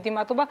 ძალიან დიდი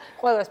მადლობა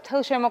ყველას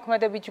მთელ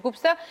შემოქმედებით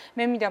ჯგუფს და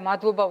მე მინდა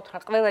მადლობა უთხრა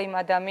ყველა იმ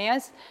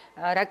ადამიანს,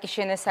 რაკი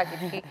შენ ეს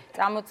საკითხი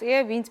წამოწიე,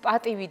 ვინც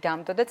პატივი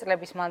დამდო და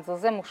წლების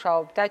მანძილზე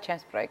მუშაობდა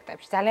ჩემს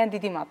პროექტებში. ძალიან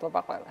დიდი მადლობა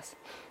ყველას.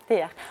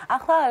 დიახ.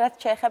 ახლა რაც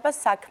შეეხება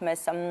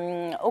საქმეს,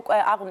 უკვე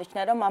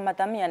აღვნიშნე რომ ამ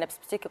ადამიანებს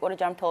ფსიქიკური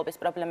ჯანმრთელობის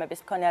პრობლემების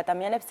მქონე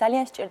ადამიანებს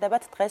ძალიან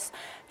სჭირდებათ დღეს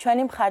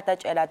ჩვენი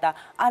მხარდაჭერა და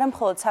არა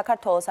მხოლოდ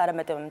საქართველოს,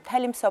 არამედ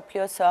მთელი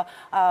მსოფლიოს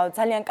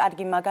ძალიან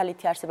კარგი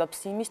მაგალითი არსებობს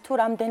იმის თუ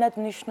რამდენად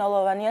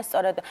მნიშვნელოვანია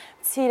სწორედ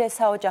მცირე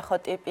საოჯახო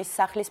ტიპის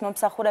სახლის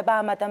მომსახურება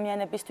ამ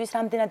ადამიანებისთვის,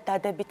 რამდენად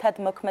დადებითად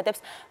მოქმედებს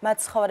მათ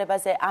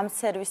ცხოვრებაზე ამ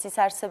სერვისის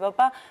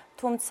არსებობა.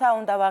 თუმცა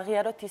უნდა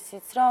ვაღიაროთ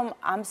ისიც, რომ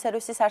ამ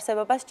სერვისის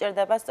არსებობა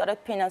სჭირდება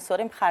სწორედ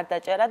ფინანსური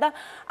მხარდაჭერა და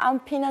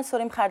ამ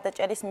ფინანსური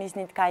მხარდაჭერის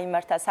მიზნით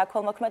გაიმართა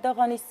საქველმოქმედო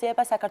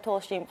ღონისძიება.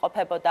 საქართველოში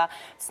იმყოფებოდა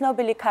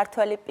ცნობილი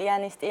ქართველი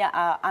პიანისტი,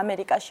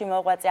 ამერიკაში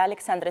მოღვაწე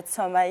ალექსანდრე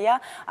ცომაია,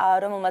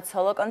 რომელმაც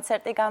სოლო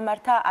კონცერტი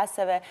გამართა,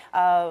 ასევე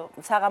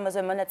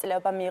საღამოზე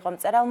მონაწილეობა მიიღო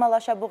მწერალმა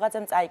ლაშა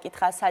ბუღაძემ,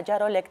 წაიკითხა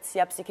საჯარო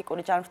ლექცია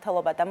ფსიქიკური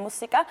ჯანმრთელობა და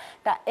მუსიკა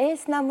და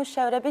ეს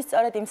ნამუშევრები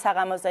სწორედ იმ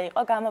საღამოზე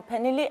იყო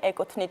გამოფენილი,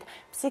 ეკუთვნით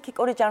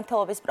ფსიქიკური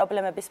ჯანმრთელობის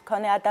პრობლემების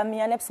მქონე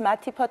ადამიანებს,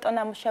 მათი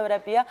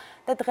ფოტონამუშევრებია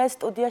და დღეს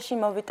სტუდიაში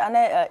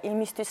მოვიტანე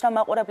იმისთვის, რომ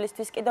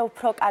მაყურებლისთვის კიდევ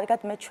უფრო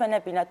კარგად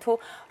მეჩვენებინა თუ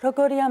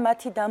როგორია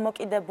მათი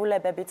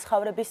დამოკიდებულებები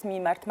ცხოვრების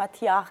მიმართ,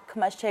 მათი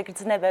აღქმა,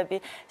 შეგრძნებები,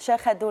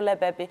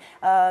 შეხედულებები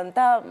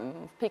და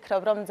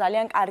ვფიქრობ, რომ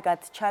ძალიან კარგად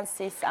ჩანს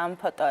ის ამ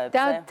ფოტოებზე.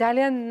 და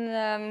ძალიან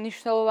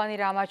მნიშვნელოვანი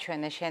რამ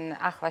აჩვენე შენ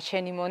ახლა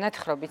შენი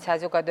მონათხრობით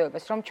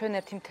საზოგადოებას, რომ ჩვენ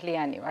ერთი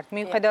მთლიანი ვართ.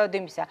 მიუხედავად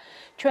იმისა,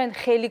 ჩვენ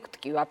ხელი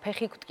გვტკივა,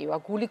 ფეხი გვტკივა,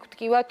 გული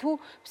გვტკივა თუ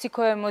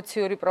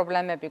ფსიქოემოციური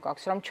პრობლემები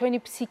გვაქვს, რომ ჩვენი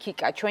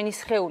ფსიქიკა, ჩვენი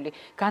სხეული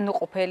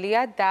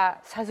განუყოფელია და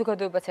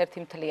საზოგადოებაც ერთი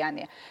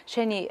მთლიანია.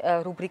 შენი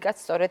რუბრიკაც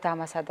სწორედ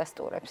ამას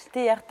ადასტურებს.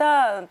 დიახ, და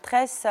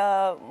დღეს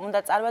უნდა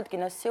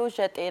წარმოვადგინოს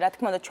სიუჟეტი, რა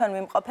თქმა უნდა, ჩვენ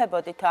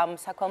ვიმყოფებოდით ამ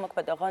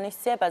საქველმოქმედო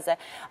ღონისძიებაზე.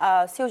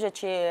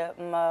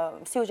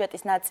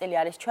 სიუჟეტის ნაწილი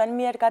არის ჩვენ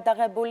მიერ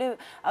გადაღებული,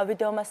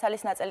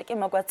 ვიდეომასალის ნაწილი კი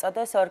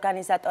მოგვაწოდეს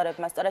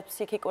ორგანიზატორებმა, სწორედ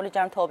ფსიქიკური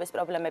ჯანმრთელობის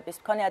პრობლემების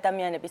მქონე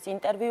ადამიანების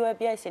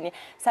ინტერვიუებია, ისინი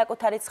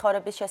საკუთარი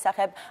ცხოვრების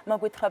შესახებ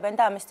მოგვითხრობენ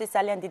და ამისთვის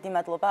ძალიან დიდი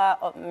მადლობა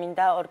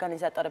მინდა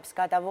ორგანიზატორებს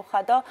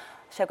გადავუხადო.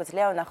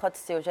 შეგვიძლია ვნახოთ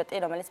სიუჟეტი,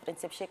 რომელიც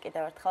პრინციპში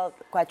კიდევ ერთხელ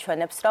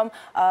გვაჩვენებს, რომ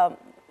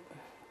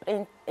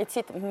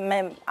იცით, მე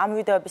ამ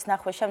ვიდეოების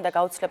ნახვის შემდეგ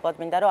აუცილებლად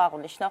მინდა რომ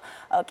აღვნიშნო,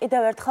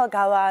 კიდევ ერთხელ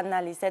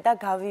გავაანალიზე და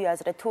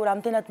გავიაზრე თუ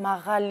რამდენად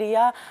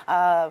მაღალია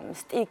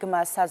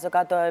სტიგმა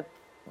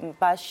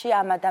საზოგადოებაში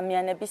ამ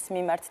ადამიანების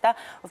მიმართ და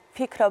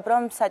ვფიქრობ,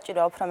 რომ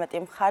საჭიროა უფრო მეტი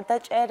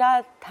მხარდაჭერა,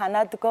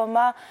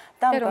 თანადგომა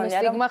და მგონია რომ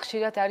სტიგმა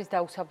ხშირად არის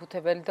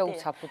დაუსაფუთებელი და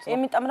უსაფუძვლო.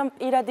 იმიტომ რომ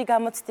პირადი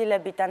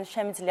გამოცდილებიდან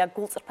შემიძლია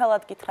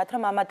გულწრფელად გითხრათ,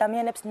 რომ ამ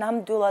ადამიანებს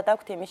ნამდვილად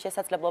აქვთ იმის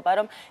შესაძლებლობა,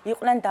 რომ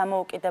იყვნენ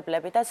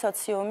დამოუკიდებლები და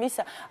სოციუმის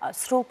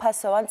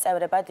სრულფასოვან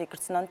წევრებად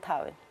იგრძნონ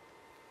თავი.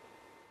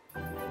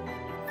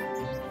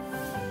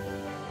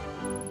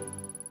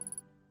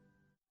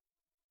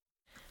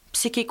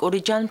 ფსიქიკური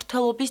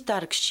ჯანმრთელობის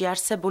დარგში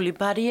არსებული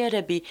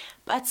ბარიერები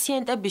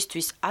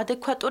პაციენტებისთვის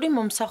ადეკვატური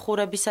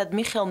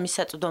მომსახურებისადმი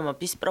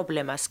ხელმისაწვდომობის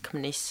პრობლემას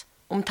ქმნის.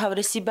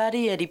 უმთავრესი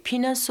ბარიერი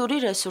ფინანსური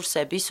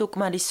რესურსების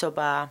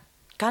უკმარისობაა.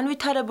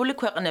 განვითარებული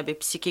ქვეყნები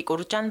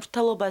ფსიქიკურ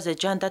ჯანმრთელობაზე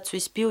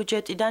ჯანდაცვის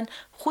ბიუჯეტიდან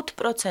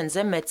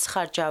 5%-ზე მეტს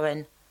ხარჯავენ.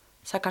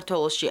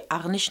 საქართველოში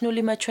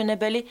აღნიშნული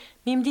მაჩვენებელი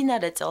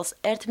მიმდინარე წელს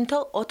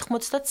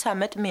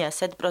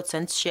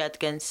 1,93%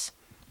 შეადგენს.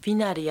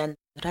 ვინ არიან?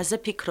 რაზე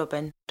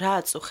ფიქრობენ, რა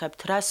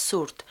აწუხებთ, რა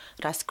სურთ,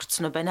 რას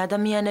გრძნობენ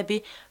ადამიანები,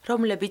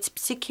 რომლებიც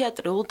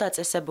ფსიქიატრიულ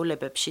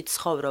დაწესებულებებში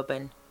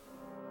ცხოვრობენ.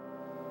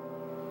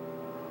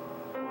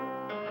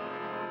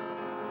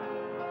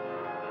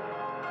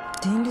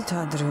 დილით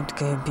ადრე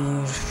ვდგები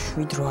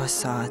 7-8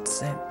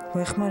 საათზე.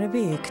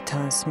 ვეხმარები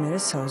ექთანს, მერე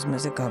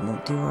საუზმეზე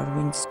გამოვდივარ,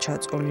 ვინც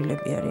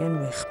ჩაწოლილები არიან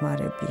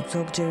ვეხმარები.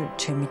 ზოგჯერ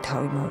ჩემი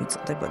თავი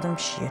მოვიწყდება და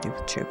მშიერი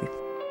ვრჩები.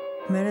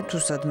 მერე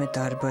თუსადმე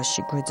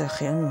დარბაზში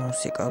გვეძახიან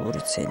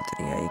მუსიკალური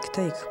ცენტრია იქ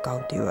და იქ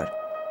გავდივარ.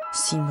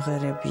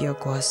 სიმღერებია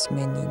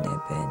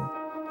გვასმენინებენ.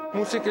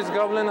 მუსიკის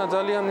გავლენა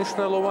ძალიან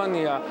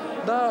მნიშვნელოვანია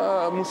და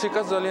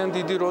მუსიკას ძალიან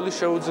დიდი როლი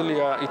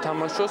შეუძლია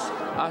ითამაშოს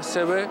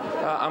ასევე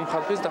ამ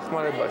ხალხის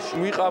დახმარებაში.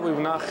 ვიყავი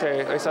ვნახე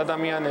ეს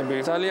ადამიანები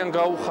ძალიან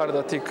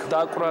გაუხარდათ იქ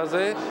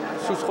დაკვრაზე,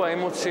 სულ სხვა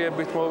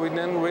ემოციებით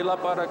მოვიდნენ,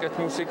 ველაპარაკეთ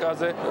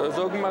მუსიკაზე.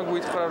 ზოგმა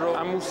გითხრა რომ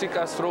ამ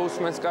მუსიკას რო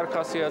უსმენს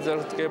კარქასიაზე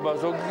რდგება,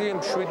 ზოგი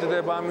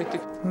მშვიდდება ამით.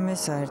 მე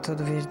საერთოდ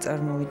ვერ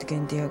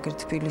წარმოვიდგენდი აგერ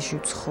თბილისში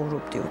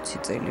ვცხოვრობდი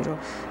 20 წელი, რომ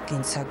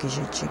გინც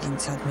საგიჟეთში, გინც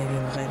სადმე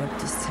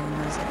ვიმღერებდი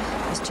სცენაზე.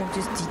 ეს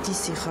ჩემთვის დიდი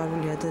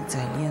სიხარულია და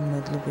ძალიან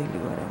მადლობელი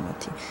ვარ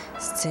ამათი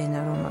სცენა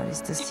რომ არის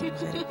და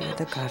სიმღერებია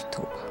და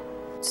გართობა.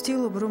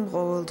 ვცდილობ რომ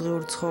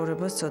ყოველდღიურ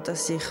ცხოვრებას ცოტა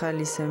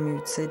სიხალისე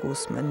მივცე,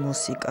 უსმენ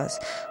მუსიკას,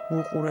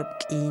 ვუყურებ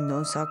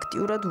კინოს,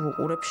 აქტიურად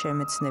ვუყურებ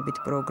შემეცნებით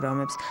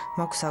პროგრამებს,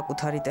 მაქვს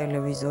საკუთარი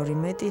ტელევიზორი,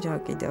 მეტი რა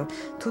კიდევ.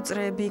 თუ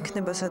წრეები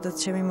იქნება, სადაც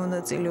ჩემი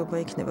მონაწილეობა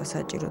იქნება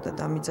საჭირო და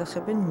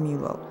დამიძახებენ,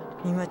 მივალ.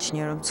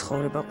 მიმაჩნია რომ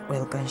ცხოვრება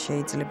ყველგან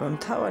შეიძლება,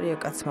 მთავარია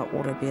კაცმა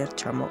ყურები არ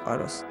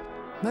ჩამოყაროს.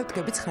 მე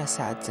ვდგები 9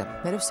 საათზე,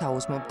 მერე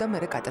ვსაუზმობ და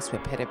მერე კატას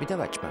ვეფერები და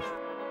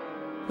ვაჭმევ.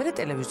 მერე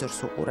ტელევიზორს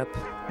ვუყურებ,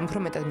 უფრო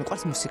მეტად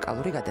მიყვარს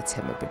მუსიკალური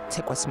გადაცემები,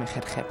 ცეკვას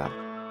მეხერხება,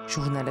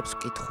 ჟურნალებს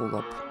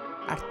ვკითხულობ,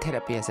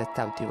 არტ-თერაპიაზეც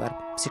დავდივარ,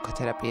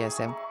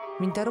 ფსიქოთერაპიაზე.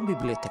 მინდა რომ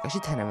ბიბლიოთეკაში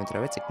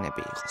თანამედროვე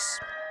წიგნები იყოს.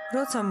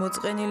 როცა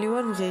მოწყენილი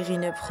ვარ,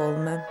 ვღიღინებ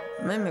ხოლმე.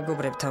 მე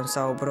მეგობრებთან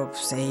ვსაუბრობ,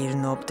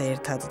 ვსეირნობთ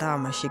ერთად და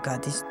ამაში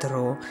გადის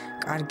დრო.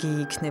 კარგი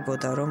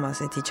იქნებოდა, რომ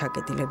ასეთი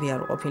ჩაკეტილები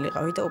არ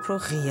ყოფილიყავით და უფრო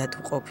ღიად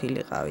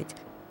ვყოფილიყავით.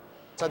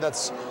 სადაც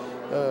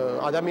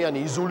ადამიანი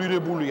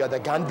იზოლირებულია და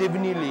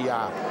განდევნილია,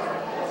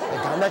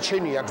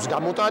 განაჩენი აქვს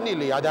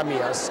გამოტანილი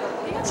ადამიანს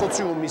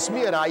სოციუმის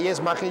მიერ, აი ეს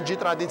მახინჯი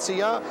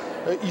ტრადიცია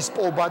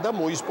ისპობა და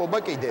მოისპობა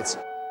კიდეც.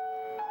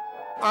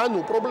 ანუ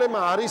პრობლემა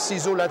არის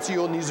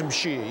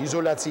იზოლაციონიზმში,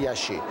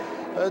 იზოლაციაში.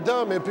 და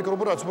მე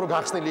ვფიქრობ, რაც უფრო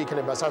გახსნილი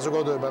იქნება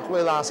საზოგადოება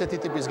ყველა ასეთი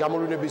ტიპის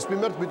გამოვლენების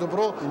მიმართ, მით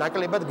უფრო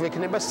ნაკლებად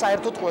გვექნება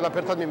საერთოდ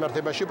ყველაფერთან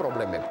მიმართებაში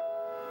პრობლემები.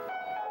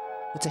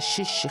 როცა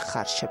შიში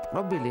ხარ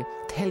შეპყრობილი,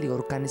 მთელი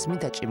ორგანიზმი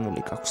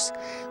დაჭიმული გაქვს.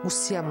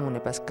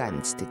 უსიამოვნებას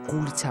განიცდი,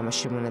 გულიც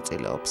ამაში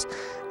მონაწილეობს.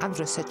 ამ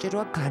დროს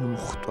საჭიროა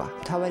განმუხტვა.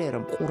 მთავარია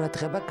რომ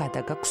ყურადღება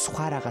გადაგაქვს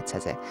სხვა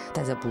რაღაცაზე,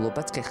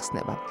 დაძაბულობაც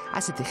გეხსნება.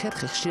 ასეთი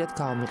ხერხი ხშირად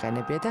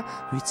გავამიყენებია და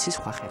ვიცი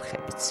სხვა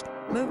ხერხებიც.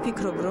 მე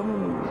ვფიქრობ, რომ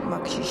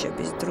მაგ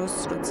შიშების დროს,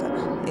 როცა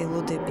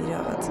ელოდები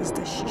რაღაცას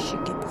და შიში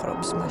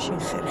გიფხრობს, მაშინ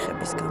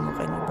ხერხების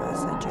გამოყენებაა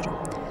საჭირო.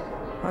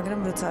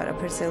 მაგრამ როცა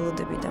არაფერს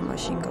ელოდები და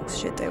მაშინ გაქვს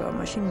შეტევა,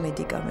 მაშინ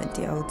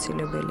მედიკამენტი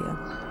აუცილებელია.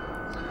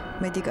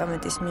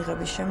 მედიკამენტის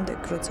მიღების შემდეგ,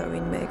 როცა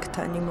ვინმე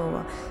ეგთან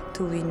იმოვა,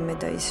 თუ ვინმე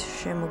და ის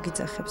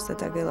შემოგიძახებს და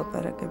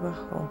დაგელაპარაკება,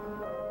 ხო.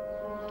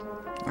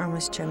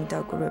 ამას ჩემი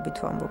დაკვირვებით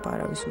ვამბობ,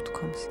 არავის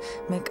უთქვამს.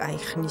 მე კაი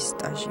ხნის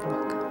სტაჟი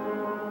მაქვს.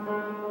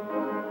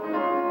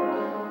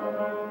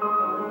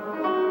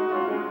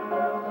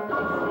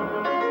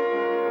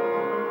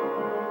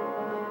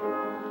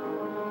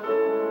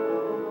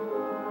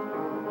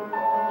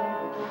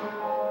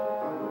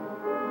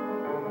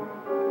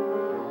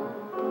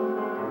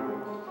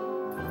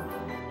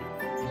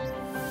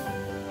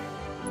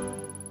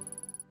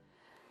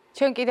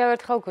 ჩვენ კიდევ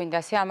ერთხელ გვინდა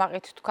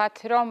სიამაყით ვთქვათ,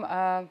 რომ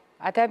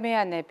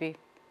ადამიანები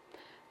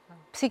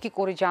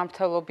ფსიქიკური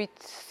ჯანმრთელობით,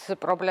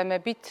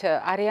 პრობლემებით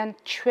არიან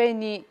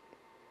ჩვენი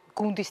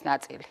გუნდის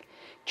ნაწილი.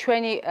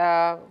 ჩვენი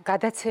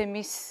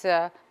გადაცემის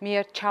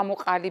მიერ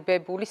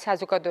ჩამოყალიბებული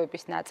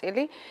საზოგადოების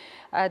ნაწილი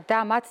და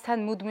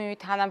მათთან მუდმივი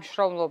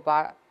თანამშრომლობა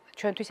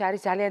ჩვენთვის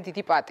არის ძალიან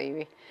დიდი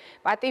პატივი.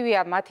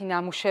 პატივია მათი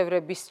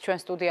ნამუშევრების ჩვენ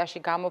სტუდიაში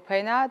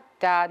გამოფენა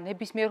და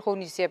ნებისმიერ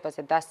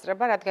ღონისძიებაზე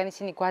დასწრება, რადგან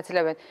ისინი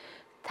გვაძლევენ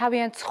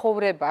თავიანთ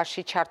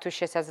ცხოვრებაში ჩართვის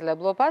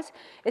შესაძლებლობას.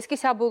 ეს კი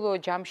საბოლოო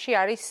ჯამში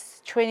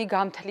არის ჩვენი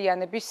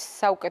გამთლიანების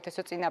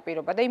საუკეთესო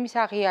წინაპირობა და იმის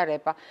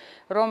აღიარება,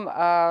 რომ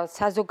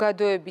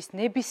საზოგადოების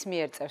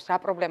ნებისმიერ წევრს რა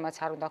პრობლემაც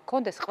არ უნდა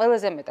გქონდეს,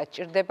 ყველაზე მეტად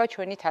ჭირდება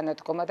ჩვენი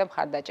თანადგომა და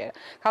მხარდაჭერა.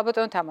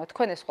 ქალბატონო თამარ,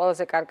 თქვენ ეს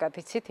ყველაზე კარგად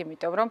იცით,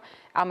 იმიტომ რომ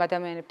ამ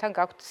ადამიანებთან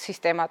გაქვთ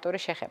სისტემატური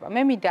შეხება.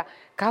 მე მინდა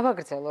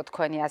გავაგრძელო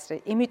თქვენი აზრი,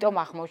 იმიტომ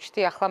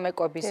აღმოჩნდი ახლა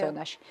მეკვების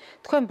ზონაში.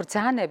 თქვენ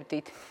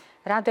ბრძანებდით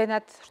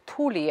რამდენად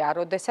რთულია,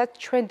 როდესაც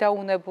ჩვენ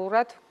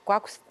დაუნებურად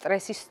გვაქვს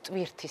სტრესის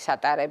ტვირთი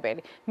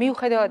სატარებელი.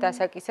 მიუხედავად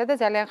ასაკისა და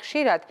ძალიან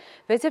ხშირად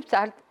ვეძებთ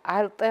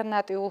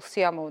ალტერნატიულ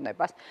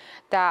სიამოვნებას.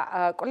 და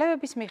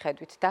კვლევების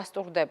მიხედვით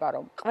დასტურდება,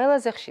 რომ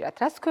ყველაზე ხშირად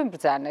რაც თქვენ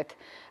ბრძანეთ,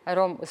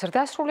 რომ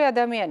ზრდასრული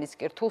ადამიანის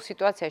კი რთულ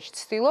სიტუაციაში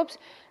ცდილობს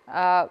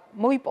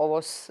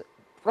მოიპოვოს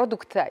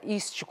პროდუქტა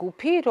ის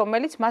ჯგუფი,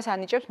 რომელიც მას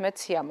ანიჭებს მეტ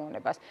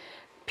სიამოვნებას.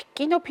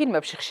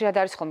 კინოფილმებში ხშირად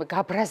არის ხოლმე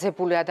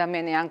გაბრაზებული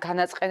ადამიანი, ან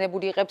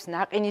განაწყენებული იღებს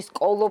ნაყინის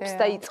კოლოფს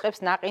და იწყებს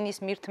ნაყინის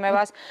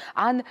მირთმევას,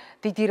 ან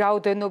დიდი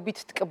რაოდენობით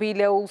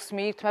ტკბილეულს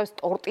მიირთმევს,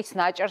 ტორტის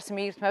ნაჭერს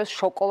მიირთმევს,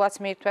 შოკოლადს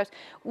მიირთმევს.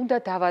 უნდა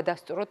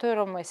დავადასტუროთ,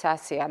 რომ ეს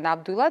ასეა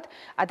ნამდვილად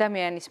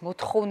ადამიანის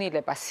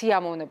მოთხოვნილება,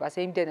 სიამოვნებაზე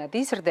იმდენად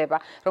იზრდება,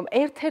 რომ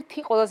ერთ-ერთი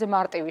ყველაზე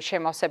მარტივი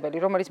შემავსებელი,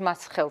 რომელიც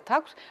მას ხელთ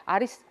აქვს,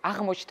 არის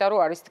აღმოჩნდა, რომ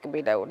არის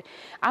ტკბილეული.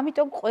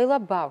 ამიტომ ყველა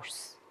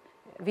ბავშვს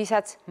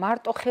ვისაც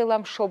მარტოხელა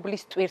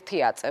მშობლის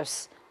ტვირთი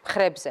აწევს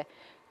ხრებზე.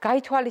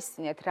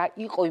 გაითვალისწინეთ რა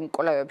იყო იმ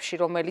კვლევებში,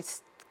 რომელიც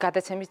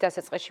გადაცემის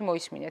დასაწყისში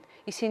მოისმინეთ.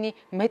 ისინი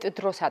მეტ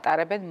დროს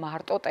ატარებენ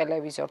მარტო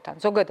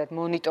ტელევიზორთან, ზოგადად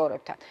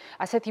მონიტორებთან.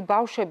 ასეთი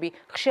ბავშვები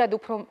ხშირად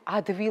უფრო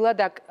ადვილად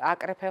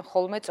აკრეფენ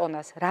ხოლმე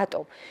წონას.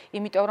 რატომ?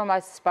 იმიტომ რომ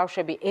ეს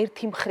ბავშვები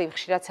ერთი მხრივ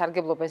ხშირად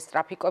სარგებლობენ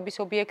სტრაფიკობის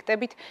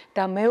ობიექტებით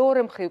და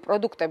მეორე მხრივ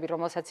პროდუქტები,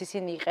 რომელსაც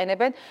ისინი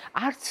იყენებენ,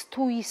 არც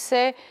თუ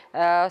ისე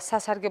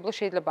სასარგებლო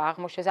შეიძლება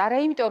აღმოჩნდეს. არა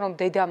იმიტომ რომ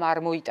დედამ არ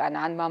მოიტანა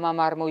ან მამამ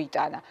არ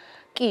მოიტანა.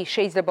 კი,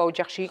 შეიძლება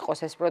ოჯახში იყოს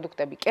ეს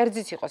პროდუქტები,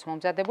 კერძიც იყოს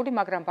მომზადებული,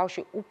 მაგრამ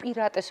ბავშვი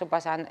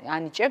უპირატესობას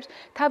ანიჭებს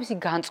თავისი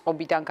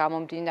განწყობიდან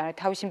გამომდინარე,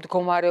 თავისი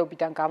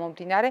მდგომარეობიდან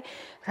გამომდინარე,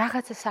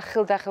 რაღაცა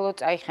სახელდახელო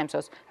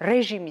წაიხემსოს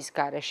რეჟიმის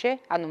გარეშე,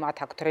 ანუ მათ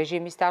აქვთ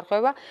რეჟიმის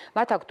დარღვევა,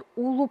 მათ აქვთ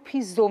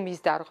ულუფის ზომის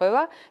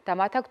დარღვევა და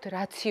მათ აქვთ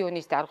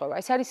რაციონის დარღვევა.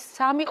 ეს არის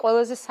სამი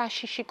ყველაზე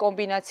საშიში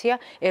კომბინაცია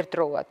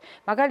ერთდროულად.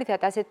 მაგალითად,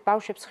 ასეთ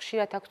ბავშვებს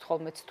ხშირად აქვთ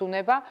ხოლმე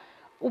ცდუნება,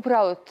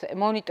 უბრალოდ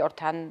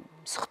მონიტორთან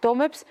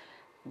სხდომებს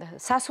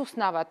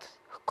სასუსნავად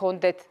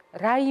ჰქონდეთ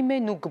რაიმე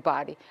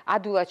ნუგბარი,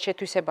 ადვილად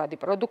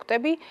შეთვისებადი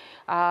პროდუქტები,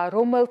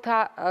 რომელთა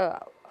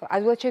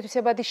ადვილად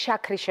შეთვისებადი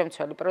შაქრის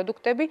შემცველი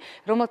პროდუქტები,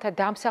 რომელთა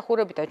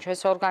დამსახურებიდან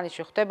ჩვენს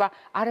ორგანიზმში ხდება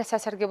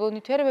არასასარგებლო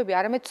ნივთიერებები,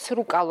 არამედ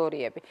ცრუ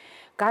კალორიები.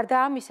 გარდა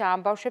ამისა,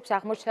 ამ ბავშვებს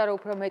აღმოჩნდა, რომ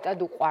უფრო მეტად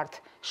უყვართ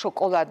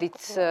შოკოლადით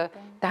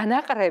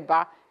დანაყრება,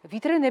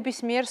 ვიდრე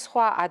ნებისმიერ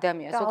სხვა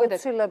ადამიანს.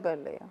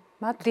 აუცილებელია.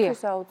 მათთვის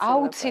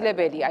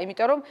აუცილებელია,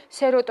 იმიტომ რომ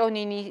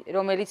სეროტონინი,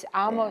 რომელიც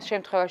ამ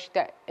შემთხვევაში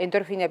და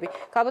ენდორფინები,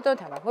 გაბატონოთ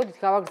თამარ, მოდით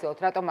გავაგრძელოთ,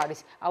 რატომ არის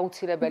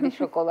აუცილებელი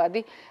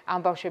შოკოლადი ამ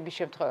ბავშვების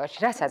შემთხვევაში,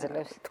 რას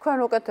აძლევს? თქვენ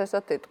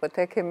უკეთესად იტყვით,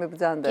 ექიმი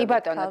ბრძანდებით. კი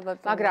ბატონო,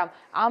 მაგრამ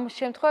ამ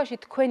შემთხვევაში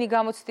თქვენი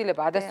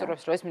გამოცდილება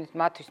ადასტურებს, რომ ეს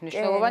მათთვის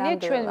მნიშვნელოვანია,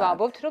 ჩვენ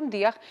ვამბობთ, რომ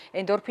დიახ,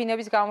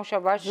 ენდორფინების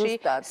გამომუშავებაში,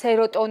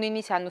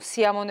 სეროტონინის, ანუ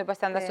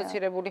სიამოვნებასთან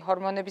ასოცირებული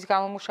ჰორმონების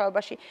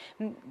გამომუშავებაში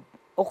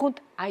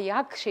ოღონდ აი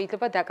აქ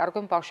შეიძლება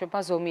დაკარგონ ბავშვებმა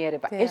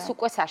ზომიერება. ეს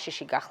უკვე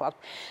საშიში გახლავთ.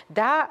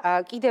 და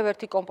კიდევ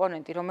ერთი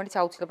კომპონენტი, რომელიც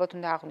აუცილებლად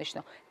უნდა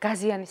აღვნიშნო,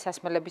 გაზიანი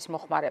სასმელების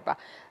მოხმარება.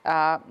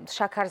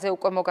 შაქარზე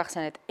უკვე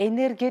მოგახსენეთ,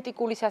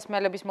 ენერგეტიკული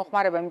სასმელების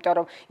მოხმარება, იმიტომ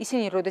რომ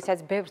ისინი, როდესაც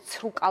ბევრ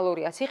ცრუ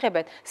კალორიას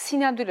იღებენ,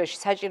 სინამდვილეში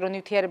საჭირო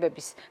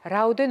ნივთიერებების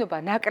რაოდენობა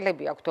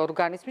ნაკლები აქვთ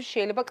ორგანიზმში,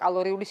 შეიძლება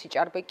კალორიული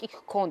სიჭარბე კი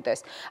ჰქონდეს.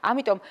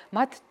 ამიტომ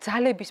მათ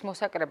ძალების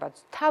მოსაკრებად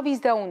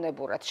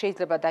თავისდაუნებურად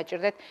შეიძლება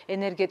დაჭირდეთ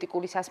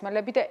ენერგეტიკული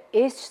სასმელები და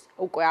ეს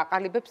უკვე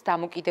აყალიბებს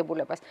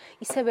დამოკიდებულებას.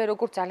 ისევე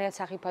როგორც ძალიან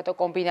სახიფათო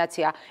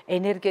კომბინაცია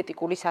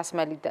ენერგეტიკული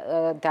სასმელი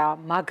და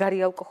მაგარი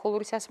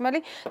ალკოჰოლური სასმელი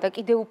და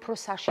კიდევ უფრო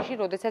საშიში,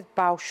 როდესაც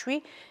ბავშვი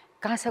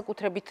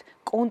განსაკუთრებით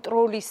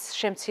კონტროლის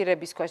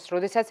შემცირების ქვეშ,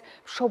 როდესაც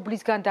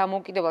მშობლისგან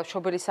დამოუკიდებელ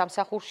მშობელის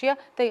სამსახურშია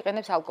და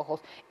იყენებს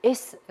ალკოჰოლს.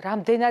 ეს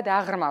რამდენად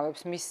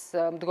აღრმავებს მის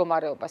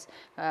მდგომარეობას,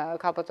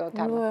 ქალბატონო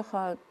თამარ? ნუ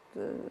ეხლა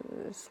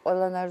ეს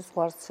ყველანაირ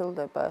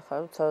ზღვარცილდება, ეხლა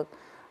როცა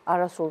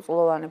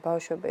არასრულწლოვანი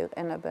ბავშვები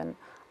იყენებენ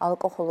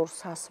ალკოჰოლურ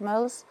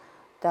სასმელს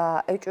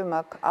და ეჭვი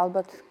მაქვს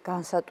ალბათ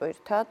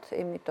განსატვირთად,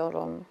 იმიტომ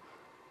რომ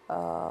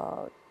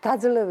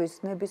დაძლევის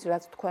ნების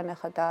რაც თქვენ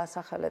ახლა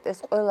დაასახელეთ, ეს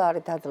ყველა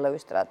არის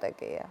დაძლევის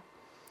სტრატეგია.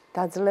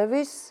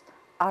 დაძლევის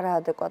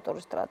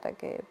არაადეკვატური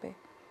სტრატეგიები.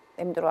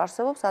 იმიტომ რომ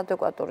არსებობს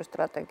ადეკვატური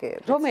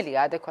სტრატეგიები. რომელია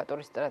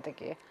ადეკვატური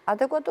სტრატეგია?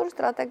 ადეკვატური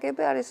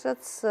სტრატეგიები არის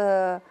რაც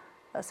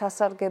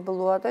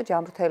სასარგებლოა და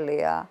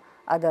ჯანმრთელია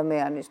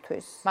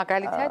ადამიანისთვის.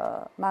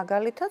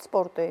 მაგალითად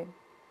სპორტი.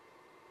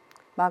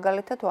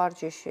 მაგალითად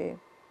ვარჯიში.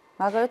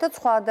 მაგალითად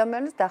სხვა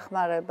ადამიანის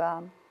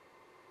დახმარება.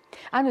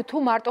 ანუ თუ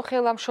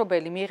მარტოხელა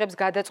მშობელი მიიღებს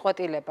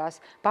გადაწყვეტილებას,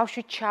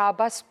 ბავშვი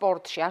ჩააბა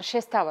სპორტში, ან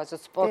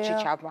შესთავაზოს სპორტში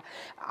ჩაბმა.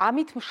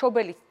 ამით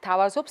მშობელი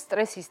თავაზობს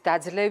სტრესის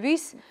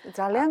დაძლევის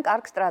ძალიან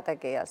კარგ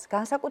სტრატეგიას,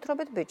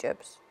 განსაკუთრებით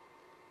ბიჭებს.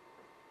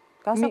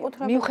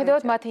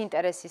 მიუხედავად მათი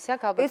ინტერესისა,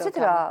 ქალბატონო. იცით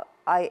რა,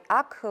 აი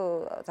აქ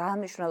ძალიან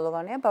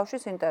მნიშვნელოვანია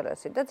ბავშვის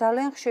ინტერესი და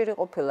ძალიან ხშირი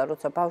ყოფილა,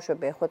 როცა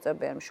ბავშვები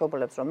ეხვეწებიან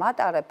მშობლებს, რომ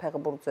ატარებ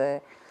ფეხბურთზე,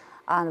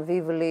 ან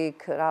ვივლიქ,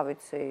 რა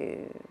ვიცი,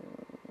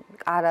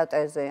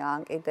 კარატეზე,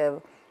 ან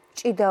კიდევ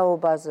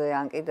ჭიდაობაზე,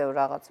 ან კიდევ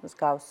რაღაც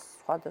მსგავს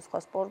სხვადასხვა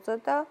სპორტზე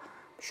და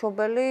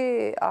მშობელი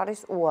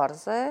არის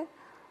უარზე.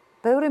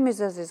 ბევრი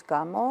მიზეზის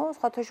გამო,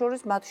 სხვათა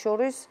შორის მათ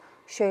შორის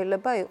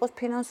შეიძლება იყოს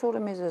ფინანსური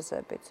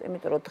მიზეზებიც,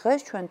 იმიტომ რომ დღეს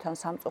ჩვენთან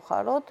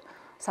სამწუხაროდ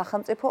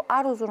სახელმწიფო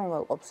არ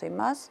უზრუნველყოფს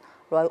იმას,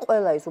 რომ აი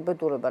ყველა ის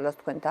უბედურება, რაც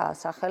თქვენ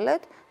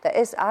დაასახელეთ და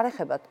ეს არ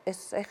ეხებათ, ეს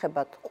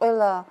ეხებათ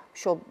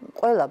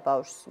ყველა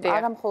ბავშვს,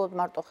 არა მხოლოდ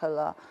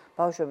მარტოხელა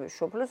ბავშვების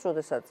მშობლებს,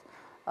 როდესაც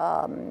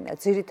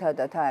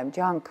ძირითადად აი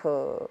ჯანკ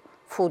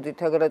ფუდით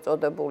ეგრეთ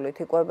წოდებულით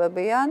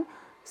იკვებებიან,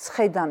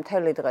 სხედან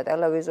მთელი დღე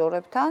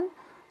ტელევიზორებთან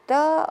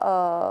და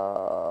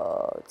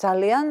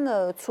ძალიან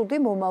ცუდი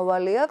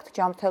მომავალი აქვთ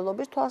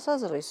ჯანმრთელობის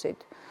თვალსაზრისით.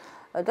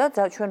 და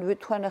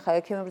თქვენ ახლა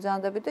ექიმი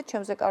ბრძანდებით და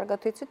ჩემზე კარგად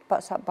იცით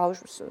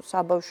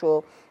საბავშვო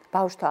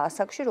ბავშვთა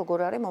ასაკში როგორ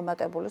არის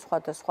მომატებული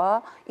სხვადასხვა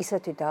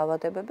ისეთი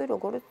დაავადებები,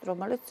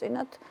 რომელიც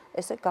წინათ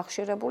ესე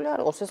გახშირებული არ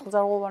იყო.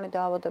 სისხლძარღვოვანი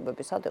დაავადებები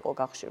სად იყო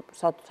გახშირებული,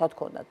 სად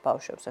ქონდათ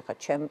ბავშვებს, ახლა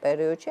ჩემ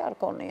პერიოდში არ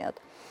ქონიათ.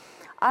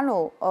 ანუ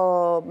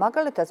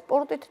მაგალითად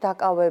სპორტით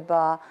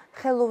დაკავება,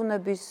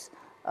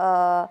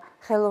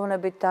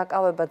 ხელოვნებით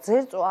დაკავება,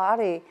 ძერწვა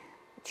არის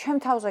ჩემ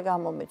თავზე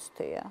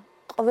გამომიცდია.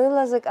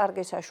 ყველაზე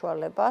კარგი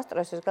საშუალება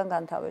სტრესისგან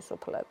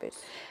განთავისუფლების.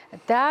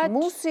 და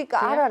მუსიკა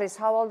არ არის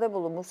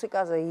სავალდებულო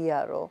მუსიკაზე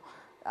იარო.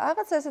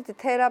 რაღაც ესეთი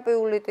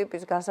თერაპიული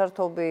ტიპის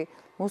გასართობი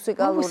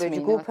მუსიკალური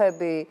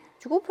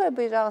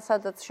ჯგუფები რაღაც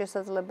სადაც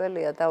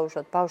შესაძლებელია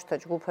დაუშვათ ბავშვთა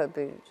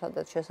ჯგუფები,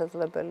 სადაც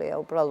შესაძლებელია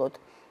უბრალოდ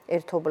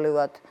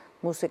ერთობლივად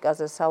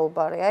მუსიკაზე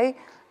საუბარი. აი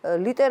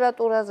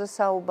ლიტერატურაზე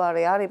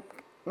საუბარი არის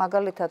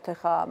მაგალითად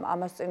ახლა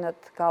ამას წინათ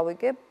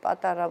გავიგე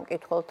პატარა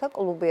მკითხველთა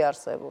კლუბი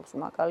არსებობს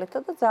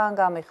მაგალითად და ძალიან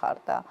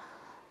გამიხარდა.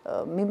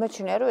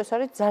 მიმაჩნია რომ ეს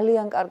არის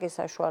ძალიან კარგი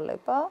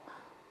საშუალება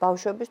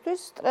ბავშვებისთვის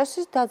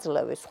სტრესის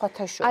დაძლევის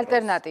სხვათა შორის.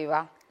 ალტერნატივა.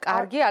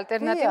 კარგი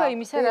ალტერნატივა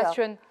იმისა, რაც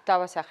ჩვენ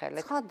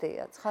დავასახელეთ.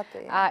 ცხადია.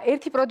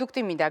 ერთი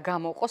პროდუქტი მინდა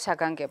გამოყო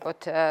საგანგებოდ.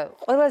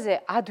 ყველაზე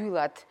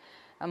ადვილად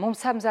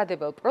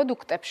მომსამზადებელ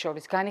პროდუქტებს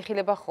შორის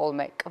განიხილება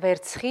ხოლმე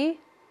კვერცხი,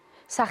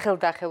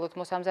 სახელდახელოდ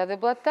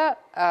მოსამზადებლად და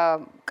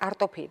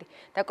კარტოფილი.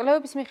 და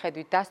კვლევების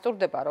მიხედვით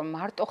დასტურდება, რომ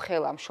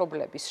მარტოხელა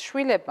მშობლების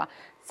შვილებმა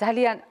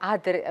ძალიან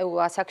ადრეულ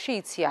ასაკში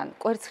იციან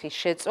კვერცხის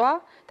შეწვა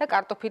და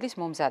კარტოფილის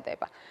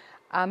მომზადება.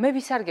 მე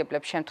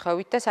ვისარგებლებ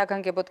შემთხვევით და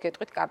საგანგებოდ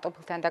გეტყვით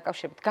კარტოფილთან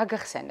დაკავშირებით.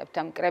 გაგახსენებთ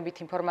ამ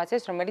კრებით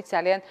ინფორმაციას, რომელიც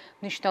ძალიან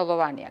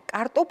მნიშვნელოვანია.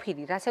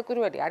 კარტოფილი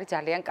რასაკვირველი არის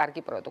ძალიან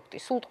კარგი პროდუქტი.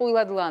 სულ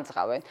ტყუილად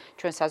ლანძღავენ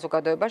ჩვენ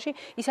საზოგადოებაში.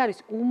 ის არის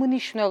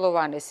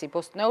უმნიშვნელოვანესი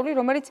ბოსტნეული,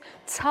 რომელიც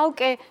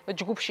ცალკე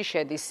ჯგუფში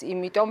შედის,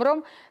 იმიტომ რომ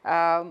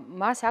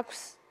მას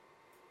აქვს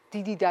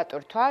დიდი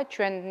დატვირთვა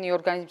ჩვენი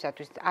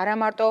ორგანიზმისათვის არა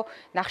მარტო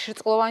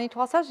ნახშირწყლოვანი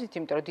თვალსაზრისით,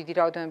 იმიტომ რომ დიდი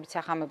რაოდენობით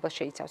სახამებელს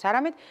შეიცავს,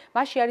 არამედ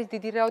მასში არის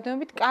დიდი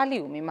რაოდენობით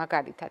კალიუმი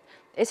მაგალითად.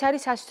 ეს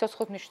არის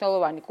სასიცოცხლოდ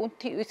მნიშვნელოვანი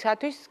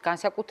კუნთისათვის,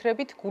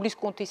 განსაკუთრებით გულის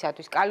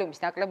კუნთისათვის. კალიუმის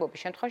ნაკლებობის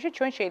შემთხვევაში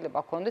ჩვენ შეიძლება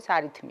გვქონდეს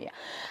არითმია.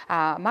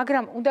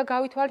 მაგრამ უნდა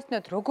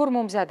გავითვალისწინოთ როგორ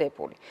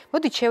მომზადებული.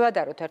 მოდით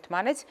შევადაროთ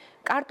ერთმანეთს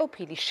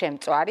კარტოფილი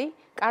შემწვარი,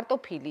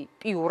 კარტოფილი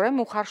პიურე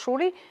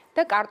მუხარშული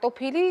და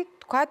კარტოფილი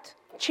თქვათ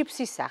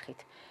ჩიფსის სახით.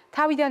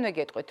 თავიდანვე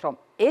გეტყვით, რომ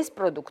ეს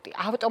პროდუქტი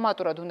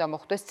ავტომატურად უნდა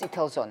მოხვდეს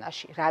წითელ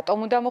ზონაში. რატომ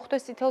უნდა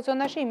მოხვდეს წითელ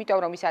ზონაში? იმიტომ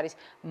რომ ის არის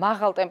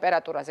მაღალ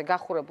ტემპერატურაზე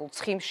გახურებულ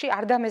ცხიმში,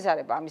 არ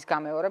დამეზარება ამის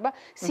გამეორება,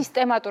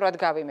 სისტემატურად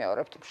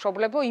გავიმეორებთ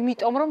მშობლებო,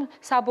 იმიტომ რომ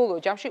საბოლოო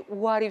ჯამში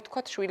უარი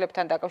ვთქვათ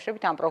შვილებთან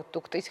დაკავშირებით ამ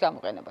პროდუქტის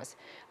გამოყენებას.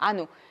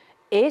 ანუ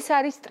ეს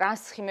არის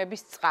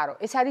ტრანსცხიმების წყარო,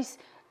 ეს არის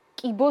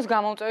კიბოს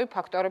გამომწვევი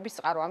ფაქტორების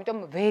წყარო,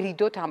 ამიტომ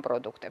ვერიდოთ ამ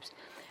პროდუქტებს.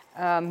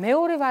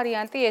 მეორე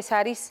ვარიანტი ეს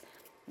არის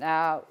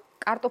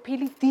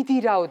კარტოფილი დიდი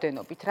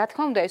რაოდენობით. რა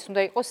თქმა უნდა, ეს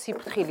უნდა იყოს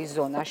სიფრთხილის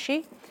ზონაში,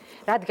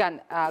 რადგან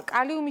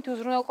კალიუმით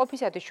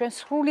უზრუნველყოფისათვის ჩვენ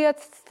სრულიად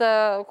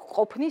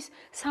ყოფნის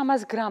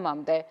 300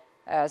 გრამამდე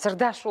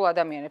ზრდასრულ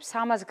ადამიანებს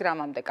 300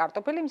 გრამამდე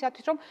კარტოფილი,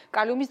 იმისათვის რომ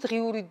კალიუმის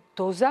დღიური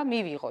დოზა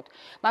მივიღოთ.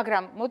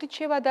 მაგრამ მოდით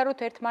შევადაროთ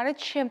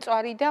ერთმანეთს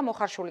შემწვარი და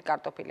მოხარშული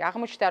კარტოფილი.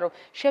 აღმოჩნდა, რომ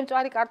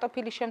შემწვარი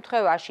კარტოფილის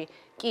შემთხვევაში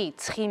კი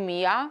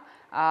ცხიმია,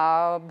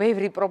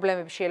 ბევრი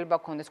პრობლემები შეიძლება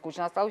გქონდეს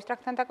გუჯნალსწავლის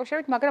ტრაქტთან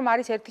დაკავშირებით, მაგრამ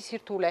არის ერთი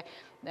სირთულე,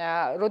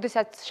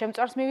 როდესაც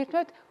შემწვარს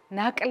მივიხმევთ,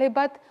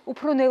 ნაკლებად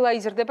უფრო ნელა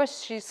იზრდება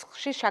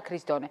სისხლში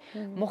შაქრის დონე.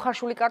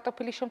 მოხარშული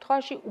კარტოფილის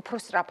შემთხვევაში უფრო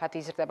სწრაფად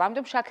იზრდება.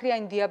 ამიტომ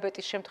შაქრიანი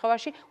დიაბეტის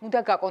შემთხვევაში უნდა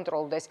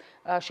გაკონტროლდეს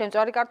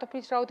შემწვარი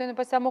კარტოფილის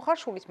რაოდენობაც და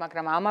მოხარშულის,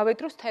 მაგრამ ამავე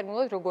დროს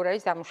თერმულად როგორ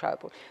არის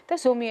დამუშავებული. და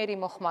ზომიერი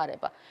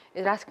მოხმარება.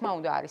 რა თქმა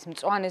უნდა არის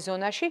მწვანე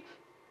ზონაში.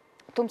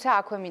 თუმცა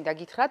აქვე მინდა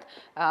გითხრათ,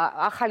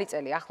 ახალი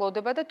წელი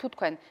ახლოვდება და თუ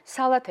თქვენ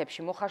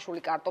სალათებში მოხარშული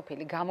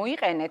კარტოფილი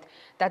გამოიყენეთ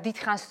და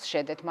დიდხანს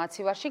შედეთ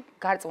მაცივარში,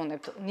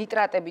 გარწმუნებთ,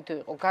 ნიტრატები თუ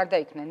იყო,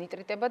 გარდაიქმნა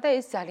ნიტრიტება და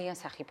ეს ძალიან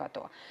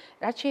სახიფათოა.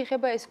 რაც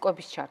შეეხება ეს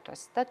კვების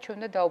ჩართვას და ჩვენ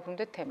უნდა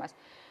დაუბრუნდეთ თემას.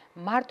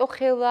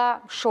 მარტოხელა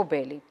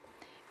მშობელი.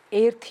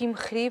 ერთი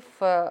მხრივ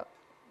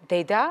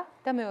დედა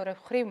და მეორე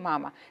მხრივ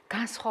მამა.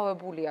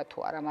 განსხვავებულია თუ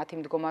არა მათი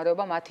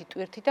მდგომარეობა, მათი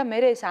ტვირთი და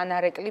მერე ეს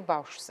ანარეკლი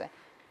ბავშვზე.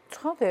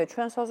 ცხადია,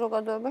 ჩვენ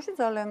საზოგადოებაში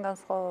ძალიან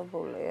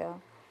განსხვავებულია.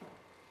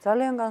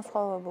 ძალიან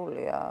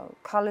განსხვავებულია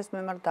ქალის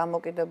მიმართ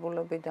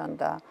დამოკიდებულებიდან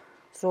და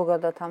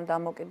ზოგადად ამ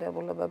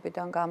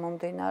დამოკიდებულებებიდან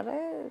გამომდინარე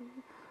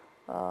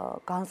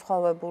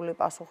განსხვავებული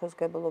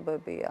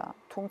პასუხისგებლობებია.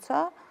 თუმცა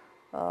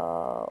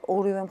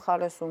ორივე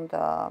მხარეს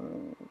უნდა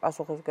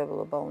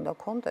პასუხისგებლობა უნდა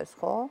ქონდეს,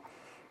 ხო?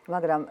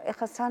 მაგრამ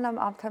ეხლა სანამ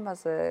ამ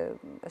თემაზე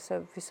ესე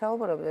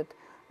ვისაუბრებდეთ,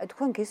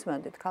 თქვენ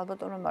გისმენდით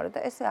ქალბატონო მარი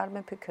და ესე არ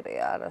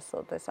მეფიქრია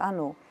არასოდეს.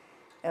 ანუ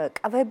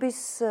კვების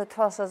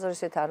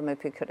თვალსაზრისით არ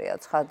მეფიქრია,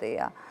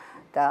 ცხადია.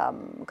 და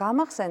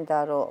გამახსენდა,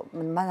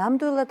 რომ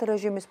ნამდვილად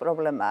რეჟიმის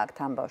პრობლემა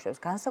აქვს ამ ბავშვებს,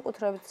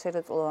 განსაკუთრებით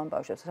მცირეწლოვან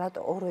ბავშვებს,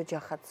 რატო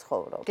ოროჯახად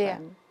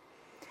ცხოვრობენ.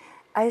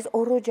 აი ეს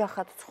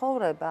ოროჯახად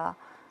ცხოვრება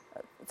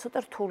ცოტა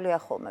რთულია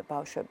ხოლმე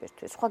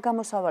ბავშვებისთვის. სხვა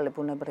გამოსავალი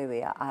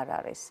ბუნებრივია არ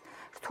არის.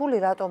 რთული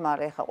რატომ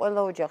არის? ახლა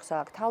ყველა ოჯახს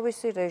აქვს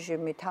თავისი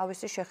რეჟიმი,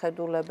 თავისი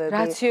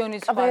შეხედულებები,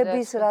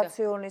 კვების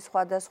რაციონი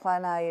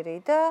სხვადასხვანაირი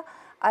და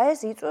აი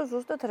ეს იწვევს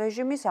ზუსტად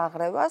რეჟიმის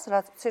აღრევას,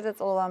 რაც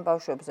მცირეწლოვან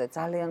ბავშვებზე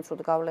ძალიან ცუდ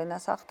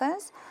გავლენას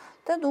ახდენს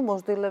და ნუ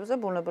მოზრდილებზე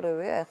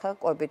ბუნებრივია ახლა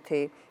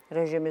კვებითი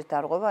რეჟიმის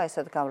დარღვევა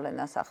ესეთ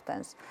გავლენას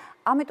ახდენს.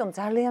 ამიტომ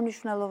ძალიან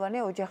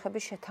მნიშვნელოვანია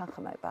ოჯახების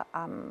შეთანხმება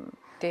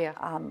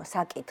ამ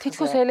საკითხზე.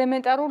 თითქოს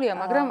ელემენტარულია,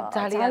 მაგრამ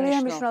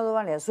ძალიან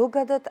მნიშვნელოვანია.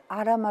 ზოგადად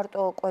არა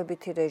მარტო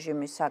კვებითი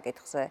რეჟიმის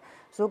საკითხზე,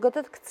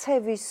 ზოგადად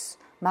ქცევის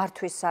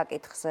მართვის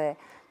საკითხზე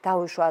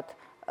დავუშვათ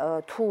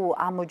თუ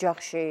ამ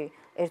ოჯახში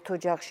ერთ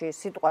ოჯახში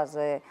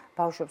სიტყვაზე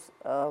ბავშვებს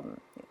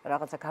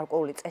რაღაცა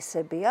გარკვეული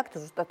წესები აქვს,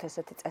 ზუსტად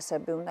ესეთი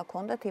წესები უნდა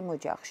ქონდეთ იმ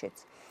ოჯახშიც.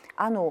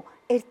 ანუ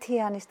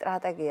ერთიანი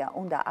სტრატეგია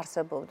უნდა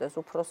არსებობდეს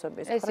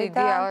უფროსების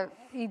მხრიდან.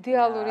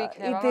 იდეალური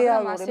იქნება,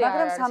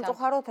 მაგრამ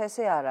სამწუხაროდ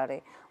ესე არ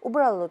არის.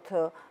 უბრალოდ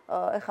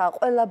ეხლა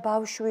ყველა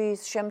ბავშვის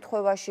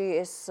შემთხვევაში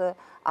ეს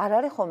არ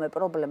არის ხოლმე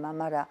პრობლემა,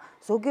 მაგრამ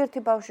ზოგიერთი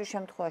ბავშვის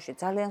შემთხვევაში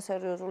ძალიან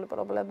სერიოზული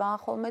პრობლემაა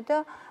ხოლმე და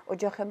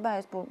ოჯახებმა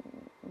ეს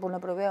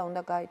ბუნებრივია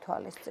უნდა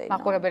გაითვალისწინოს.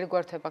 მაყურებელი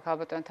გვერდება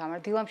ქალბატონო თამარ,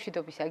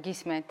 დილამშვიდობისა,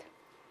 გისმენთ?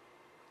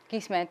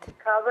 გისმენთ?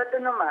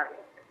 ქალბატონო მარი.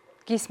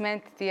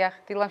 გისმენთ, დიახ,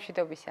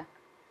 დილამშვიდობისა.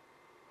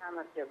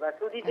 გამარჯობა.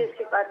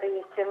 უდიდესი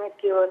პატივისცემით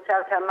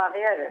გილოცავთ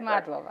ამაღიარებს.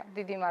 მადლობა,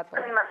 დიდი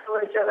მადლობა. იმას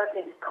უეჭველად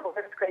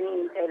იხობთ თქვენი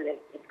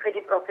ინტელექტი,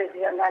 თქვენი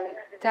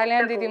პროფესიონალიზმი.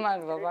 ძალიან დიდი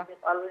მადლობა.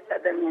 ყოველს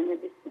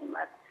ადამიანების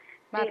მიმართ.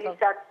 მადლობა.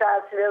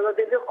 ძირითადად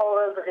ველოდები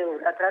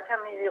ყოველდღიურად, რათა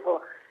მივიღო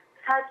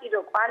საჭირო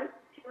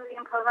კვალიფიციური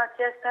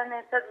ინფორმაციასთან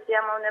ერთად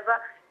სიამოვნება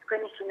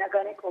თქვენი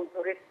შინაგანი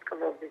კულტურის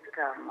კლუბის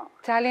გამო.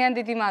 ძალიან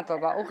დიდი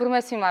მადლობა,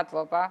 უღრმესი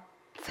მადლობა.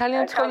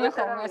 ძალიან მწონია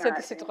ხოლმე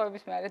ესეთი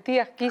სიტყვების მე.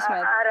 დიახ,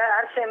 გისმენთ.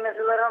 არ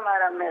შემეძლო რომ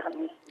არ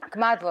ამეღნის.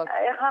 გმადლობთ.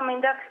 ეხლა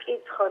მინდა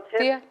გკითხოთ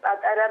ეს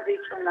პატარა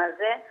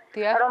ბიჭუნაზე,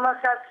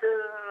 რომელსაც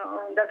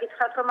უნდა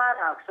გითხრათ რომ არ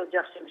აქვს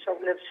ოჯახში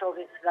მშობლებს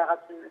შორის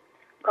რაღაც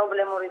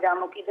პრობლემური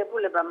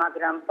დამოკიდებულება,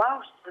 მაგრამ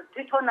ბავშვს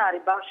თვითონ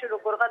არის ბავშვი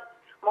როგორღაც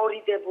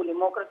მორიდებული,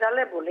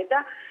 მოკრძალებული და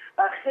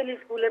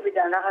ხელის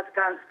გულებიდან რაღაც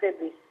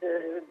განცდების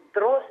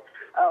დროს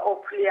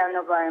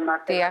ოფლიანობა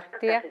ემართება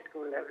ხელის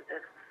გულებზე.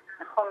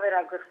 ხომ ვერ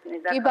აგხსნი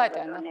და კი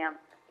ბატონო.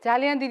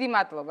 ძალიან დიდი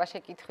მადლობა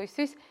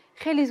შეკითხვისთვის.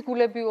 ხელის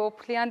გულები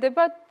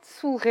ოფლიანდება,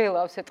 სულ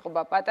ღელავს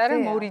ეთყობა პატარა,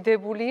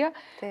 მორიდებულია.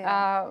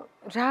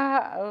 რა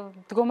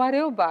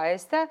მდგომარეობაა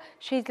ეს და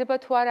შეიძლება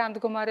თუ არა ამ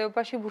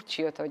მდგომარეობაში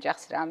ვურჩიოთ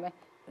ოჯახს რამე?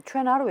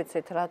 ჩვენ არ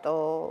ვიცით რატო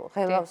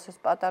ღელავს ეს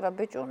პატარა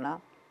ბიჭუნა.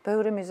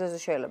 ბევრი მიზეზი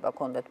შეიძლება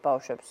ქონდეთ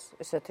ბავშვებს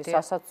ესეთი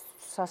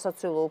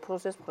სასაცილო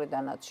უფროსის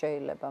მხრიდანაც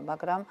შეიძლება,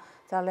 მაგრამ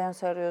ძალიან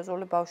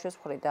სერიოზული ბავშვის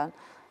მხრიდან.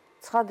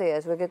 ცხადია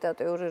ეს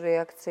ვეგეტატიური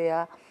რეაქცია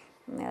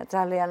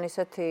ძალიან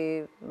ისეთი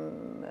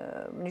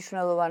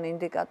მნიშვნელოვანი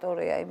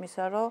ინდიკატორია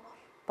იმისა, რომ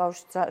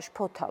ბავშვი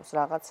შფოთავს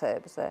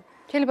რაღაცეებზე.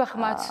 შეიძლება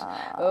ხმაც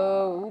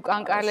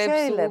უკანკალებს,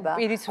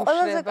 პირის უშლება.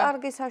 ყველაზე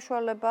კარგი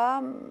საშუალება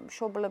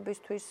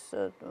მშობლებისთვის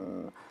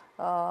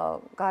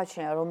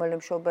გააჩნია რომელი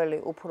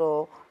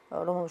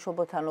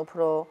მშობელთან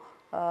უფრო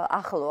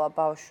ახლოა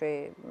ბავშვი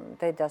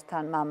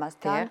დედასთან,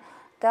 მამასთან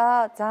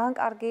და ძალიან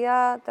კარგია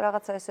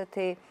რაღაცა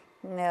ესეთი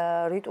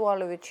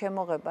რიტუალივით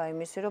შემოღება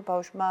იმისი, რომ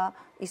ბავშვმა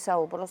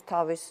ისაუბროს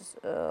თავის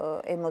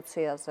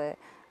ემოციაზე,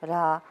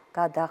 რა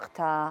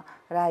გადახდა,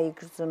 რა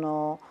იგრძნო,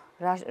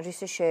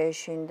 რისი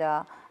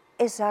შეეშინდა.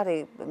 ეს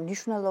არის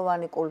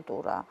მნიშვნელოვანი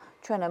კულტურა.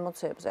 ჩვენ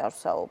ემოციებზე არ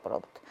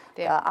ვსაუბრობთ.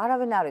 და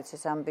არავინ არ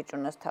იცის ამ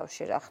ბიჭუნას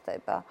თავში რა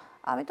ხდება.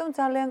 ამიტომ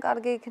ძალიან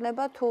კარგი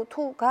იქნება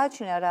თუ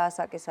გააჩნია რა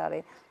ასაკის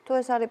არის. თუ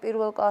ეს არის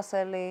პირველ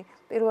კლასელი,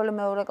 პირველი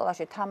მეორე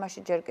კლასში თამაში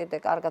ჯერ კიდე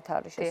კარგად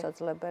არის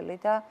შესაძლებელი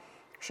და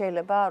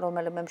შეიძლება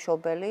რომელიმე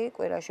მშობელი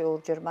კვირაში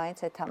ორჯერ მაინც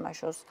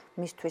ეთამაშოს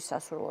მისთვის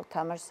სასურველ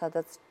თამაშს,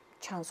 სადაც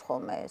ჩანს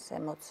ხოლმე ეს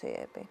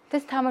ემოციები. და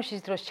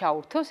თამაშის დროს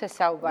ჩაურთოს ეს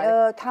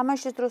საუბარი?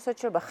 თამაშის დროსაც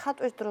შეიძლება,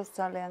 ხატვის დროს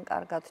ძალიან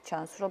კარგად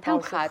ჩანს, რომ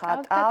ბავშვი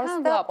ხატავს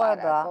და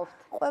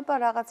ყვება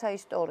რაღაცა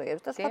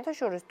ისტორიებს და სხვათა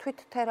შორის თვით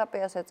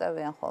თერაპიას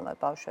ეწევიან ხოლმე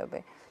ბავშვები.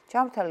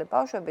 ჯანმრთელი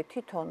ბავშვები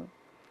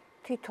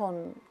თვითონ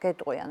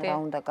გეტყვიან რა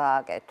უნდა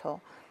გააკეთო,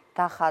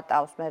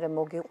 დახატავს, მერე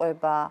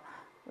მოგიყვება,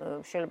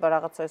 შეიძლება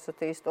რაღაცა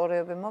ესეთი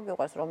ისტორიები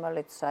მოგიყვეს,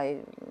 რომელიც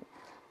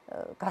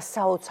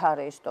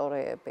გასაოცარი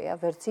ისტორიებია,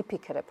 ვერც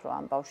იფიქრებ, რომ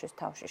ამ ბავშვის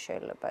თავში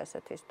შეიძლება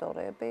ესეთი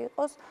ისტორიები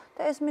იყოს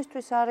და ეს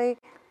მისთვის არის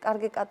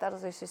კარგი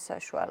კატარზისის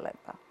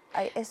საშუალება.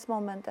 აი ეს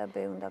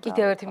მომენტები უნდა გავაკეთოთ.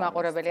 კიდევ ერთი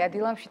მაყურებელია,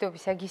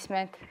 დილამშვიდობისა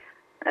გისმენთ.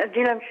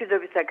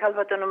 დილამშვიდობისა,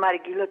 ქალბატონო მარი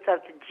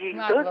გილოცავთ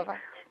ჯილდოს.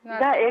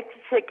 და ერთი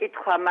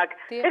შეკითხვა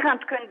მაქვს. ეხლა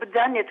თქვენ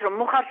ბრძანეთ, რომ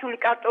მოხარშული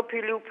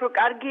კარტოფილი უფრო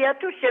კარგია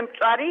თუ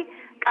შემწვარი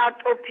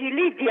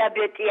კარტოფილი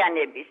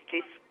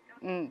დიაბეტიანებისთვის?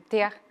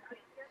 დიახ.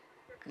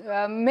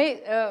 მე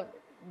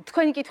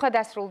თქვენი კითხვა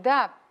დასრულდა?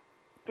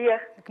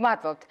 დიახ.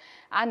 გმადლობთ.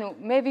 ანუ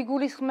მე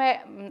ვიგულისხმე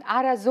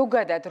არა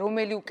ზოგადად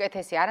რომელი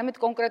უკეთესია, არამედ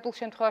კონკრეტულ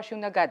შემთხვევაში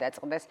უნდა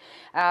გადაწყდეს.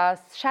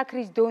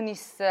 შაქრის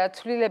დონის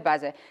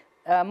ცვლილებაზე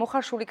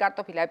მოხარშული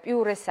კარტოფილი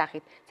პიურეს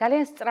სახით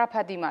ძალიან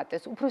სწრაფად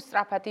იმატებს, უფრო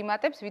სწრაფად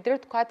იმატებს, ვიდრე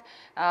თქვათ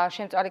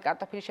შემწვარი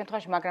კარტოფილის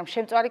შემთხვევაში, მაგრამ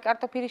შემწვარი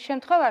კარტოფილის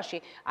შემთხვევაში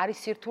არის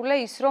სირთულე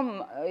ის, რომ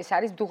ეს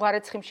არის მდუღარე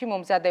ცხიმში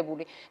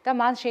მომზადებული და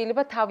მან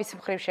შეიძლება თავის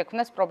მხრივ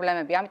შექმნას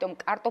პრობლემები. ამიტომ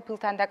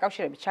კარტოფილთან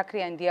დაკავშირებით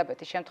შაქრიანი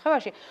დიაბეტის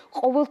შემთხვევაში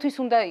ყოველთვის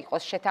უნდა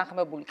იყოს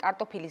შეთანხმებული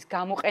კარტოფილის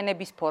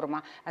გამოყენების ფორმა,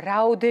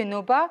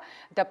 რაოდენობა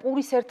და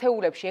პურის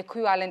ერთეულებში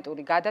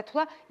ექვივალენტური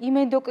გადათვლა იმ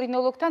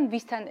ენდოკრინოლოგთან,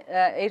 ვისთან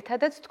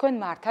ერთადაც თქვენ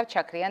მართავთ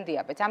შაქრიან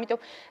დიაბეტს. ამიტომ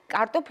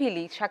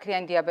კარტოფილი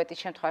შაქრიანი დიაბეტის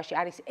შემთხვევაში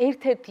არის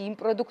ერთ-ერთი იმ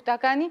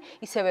პროდუქტაგანი,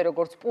 ისევე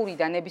როგორც პური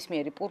და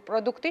ნებისმიერი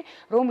პურპროდუქტი,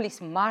 რომლის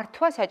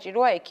მართვა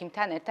საჭიროა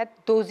ექიმთან ერთად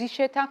დოზის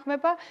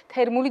შეთანხმება,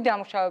 თერმული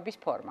დამუშავების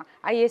ფორმა.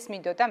 აი ეს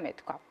მინდოდა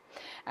მეთქვა.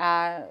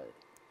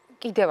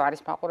 კიდევ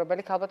არის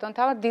მაყურებელი ქალბატონ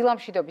თამარ,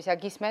 დილამშვიდობისა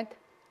გისმენთ?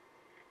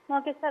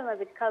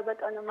 მოგესალმებით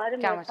ქალბატონო მარი,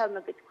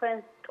 მოგესალმებით თქვენ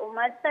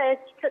სტუმარს და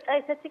ეს ცოტა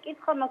ესეთი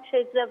კითხვა მაქვს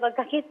შეიძლება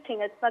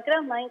გაგიცინოთ,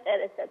 მაგრამ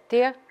მაინტერესებს.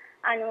 დიახ.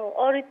 ანუ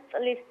 2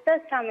 წლის და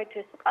 3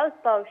 თვის ყავს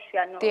ბავშვი,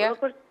 ანუ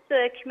როგორც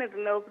ექიმები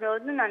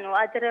მეუბნეოდნენ, ანუ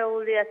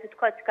ადრეული ასე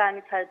თქვაც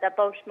განვითარდა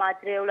ბავშვმა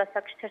ადრეულ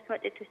ასაკში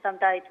 11 თვისამ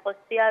დაიწყო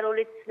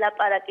სიარულით,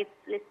 ლაპარაკი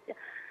წლის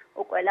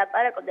უკვე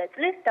ლაპარაკობდა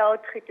წლის და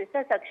 4 თვის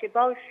ასაკში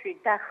ბავშვი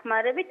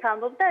დახმარებით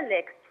ამბობდა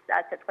ლექსს,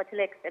 ასე თქვათ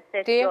ლექსებს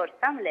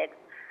 1-2-3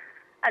 ლექსს.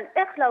 ანუ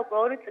ეხლა უკვე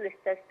 2 წლის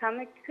და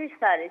 3 თვის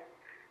არის.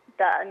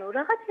 და ანუ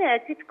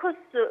რაღაცნაირად თითქოს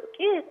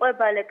კი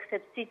ყვება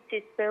ლექსებს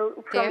იცის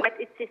უფრო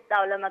მეტიც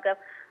ისწავლა მაგრამ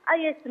აი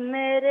ეს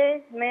მე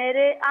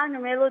ან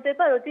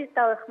მელოდება როდის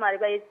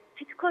დავეხმარება აი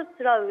თითქოს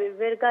რავი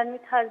ვერ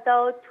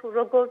განვითარდაო თუ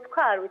როგორ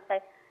თქვა არ ვიცი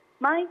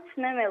მაინც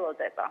მე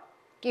მელოდება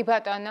კი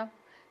ბატონო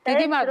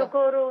დიდი მადლობა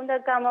როგორ უნდა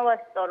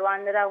გამოვასწორო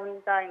ან რა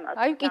უნდა იმას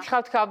აი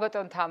ვკითხავთ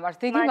ქალბატონ თამარს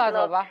დიდი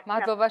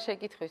მადლობა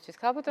შეკითხვისთვის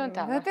ქალბატონ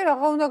თამარ მეტი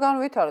რაღა უნდა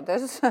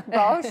განვითარდეს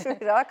ბავშვი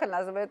რა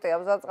ქნას მეტი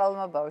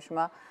აბზაწყალმა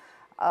ბავშვმა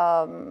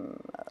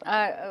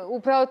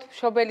უბრალოდ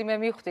მშობელი მე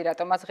მივხვდი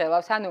რატომაც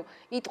ღელავს ანუ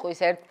იტყვის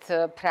ერთ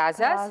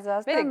ფრაზას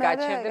მე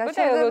გაჩერდება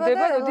და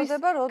ელოდება როდის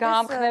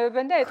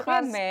გაამხნევებენ და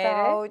ეტყვიან მე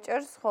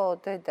დაუჭერს ხო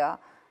დედა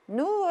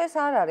ნუ ეს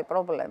არ არის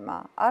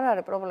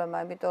პრობლემა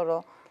იმიტომ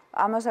რომ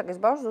ამასაკის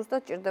ბავშვს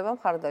ზუსტად ჭირდება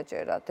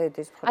მხარდაჭერა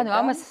დედის მხრიდან ანუ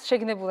ამას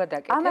შეგნებულად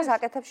აკეთებს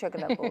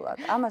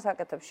ამას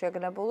აკეთებს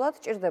შეგნებულად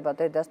ჭირდება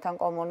დედასთან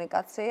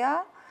კომუნიკაცია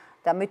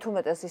და მით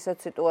უმეტეს ისეთ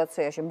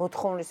სიტუაციაში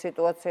მოთხოვნის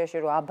სიტუაციაში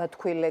რომ აბა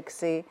თქვი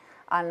ლექსი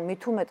ან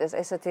მით უმეტეს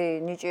ესეთი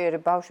ნიჭიერი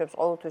ბავშვებს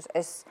ყოველთვის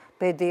ეს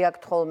ბედი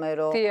აქვს ხოლმე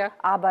რომ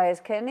აბა ეს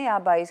ქენი,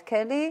 აბა ის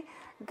ქენი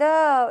და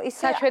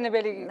ისე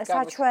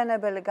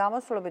საჩვენებელი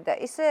გამოსვლები და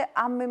ისე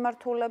ამ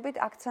მიმართულებით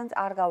აქცენტს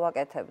არ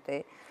გავაკეთებდი.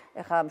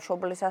 ეხლა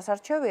მშობლის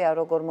ასარჩევია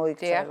როგორ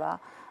მოიქცევა,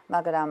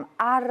 მაგრამ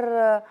არ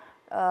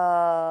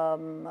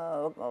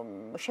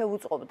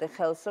შევუწყობდი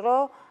ხელს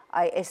რომ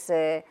აი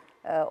ესე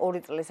 2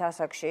 წლის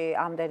ასაკში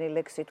ამდენი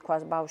ლექსი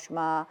თქვას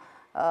ბავშვმა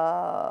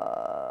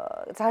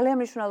ძალიან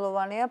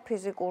მნიშვნელოვანია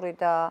ფიზიკური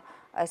და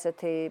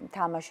ესეთი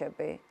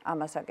თამაშები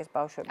ამასაკის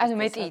ბავშვების. ანუ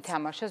მეტი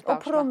ითამაშოს ბავშვმა.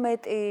 უფრო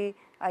მეტი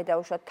აი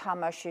დაუშვათ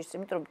თამაშის,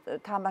 იმიტომ რომ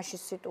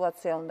თამაშის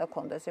სიტუაცია უნდა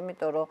კონდეს,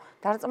 იმიტომ რომ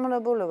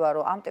დარწმუნებული ვარ,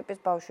 რომ ამ ტიპის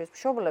ბავშვის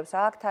მშობლებს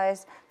აქვთ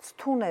ეს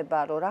ცთუნება,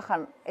 რომ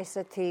რახან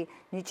ესეთი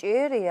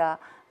ნიჭიერია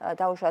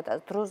დაუშვათ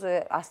დროზე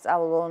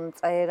ასწავლონ,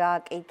 წერა,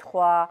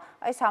 კითხვა,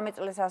 აი 3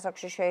 წლის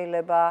ასაკში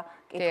შეიძლება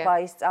კითხვა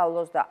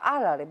ისწავლოს და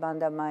არ არის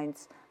მანდა მაინც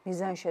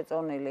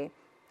მიზანშეწონილი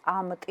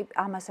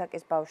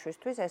ამასაკის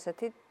ბავშვისთვის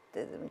ესეთი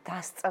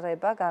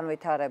დასწრება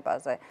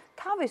განვითარებაზე.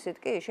 თავისით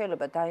კი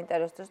შეიძლება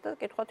დაინტერესდეს და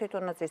კითხვა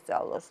თვითონაც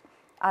ისწავლოს.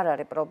 არ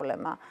არის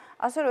პრობლემა.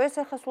 ასე რომ ეს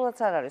ახლა სულაც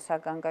არ არის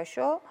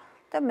საგანგაშო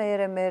და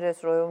მეერეს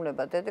რო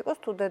ეუბნება დედიკოს,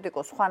 თუ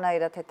დედიკოს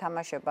სხვანაირად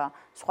ეთამაშება,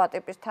 სხვა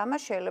ტიპის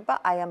თამაში შეიძლება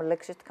აი ამ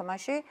ლექსის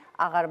თქმაში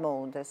აღარ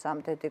მოუნდეს ამ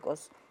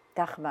დედიკოს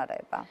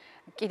დახმარება.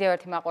 კიდევ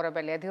ერთი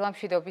მაყურებელია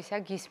დილამშვიდობისა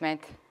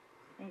გისმენთ.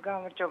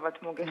 გამარჯობათ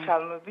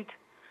მოგესალმებით.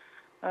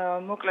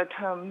 მოკლედ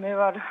მე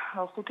ვარ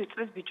 5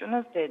 წლის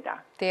ბიჭუნას დედა.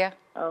 დიახ.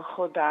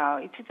 ხო და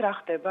იცით რა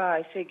ხდება,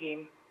 ესე იგი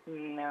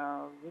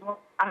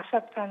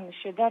ასაკთან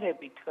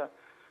შედარებით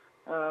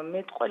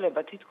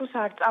მეტყველება თითქოს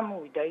არ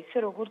წამოვიდა ისე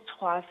როგორც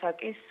სხვა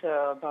ასაკის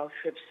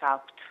ბავშვებს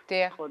აქვთ.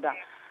 ხო და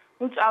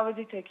ნუ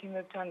წავედით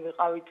ექიმებთან,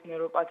 ვიყავით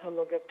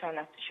ნეიროპათოლოგებთან,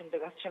 ასე შემდეგ.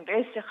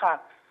 ეს ხა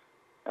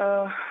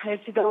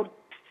ერთი და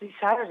ის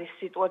არის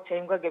სიტუაცია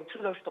იმ გაგებს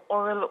რომ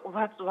ყოველ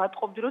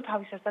ვატყობდი რომ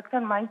თავის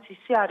ასაკთან მაინც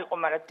ისე არ იყო,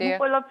 მაგრამ ნუ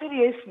ყველაფერი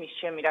ესმის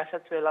ჩემი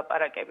რასაც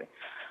ველაპარაკები.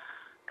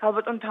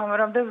 ქალბატონ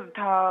თამარამდე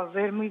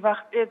ვერ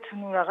მივახტიეთ,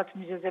 ნუ რაღაც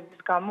მიზეზების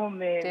გამო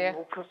მე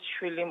უფროსი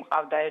შვილი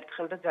მყავდა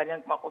ერთხელ და ძალიან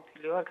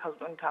კმაყოფილი ვარ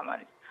ქალბატონ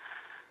თამარის.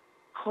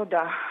 ხო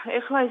და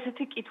ეხლა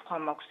ესეთი კითხვა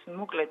მაქვს,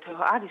 მოკლედ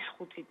არის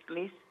 5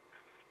 წლის.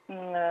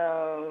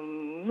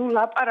 ნუ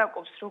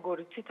ლაპარაკობს როგორ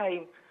იცით, აი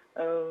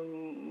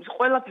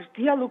ყველაფერს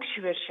დიალოგში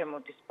ვერ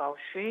შემოდის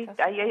ბავშვი.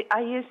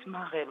 აი ეს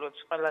მაღელვებს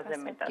ყველაზე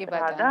მეტად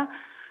რა და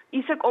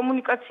ისე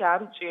კომუნიკაცია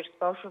არ უჭირს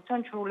ბავშვებთან,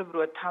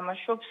 ჩვეულებრივად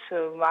თამაშობს,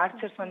 არც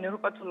ერთმა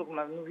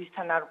ნეიროპათოლოგმა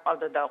ვისთან არ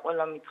ყავდა და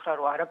ყველა მითხრა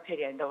რომ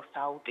არაფერი არ დაურს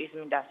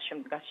აუტიზმი და ასე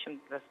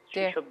შემდეგ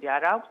შიშობდი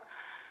არ აქვს.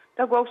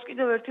 და გვაქვს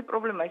კიდევ ერთი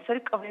პრობლემა, ეს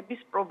არის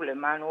კვების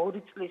პრობლემა, ანუ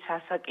 2 წლის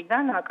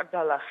ასაკიდან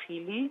აკრძალა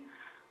ხილი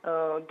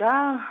და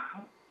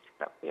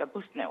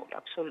ბუსტნეული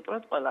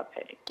აბსოლუტურად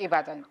ყველაფერი. კი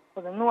ბატონო. ხო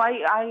და ნუ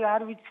აი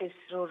არ ვიცი ეს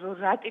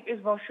რა ტიპის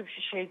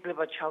ბავშვებში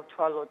შეიძლება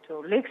ჩავთვალოთ.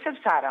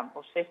 ლექსებს არ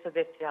ამბობს,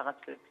 ერთადერთი რაღაც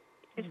ლექსი.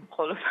 ეს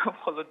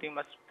მხოლოდ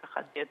იმას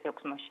ხასიათი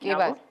აქვს მაშინ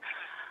ამბობს.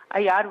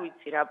 აი არ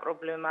ვიცი რა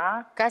პრობლემაა.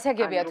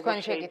 გასაგებია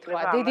თქვენი შეკითხვა.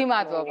 დიდი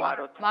მადლობა.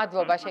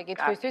 მადლობა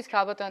შეკითხვისთვის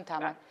ქალბატონ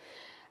თამარ.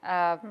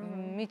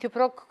 მით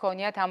უფრო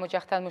გქონიათ ამ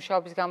ოჯახთან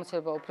მუშაობის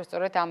გამოცდილება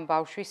უბრალოდ ამ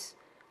ბავშვის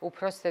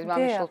უფროს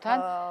დედმამიშვილთან.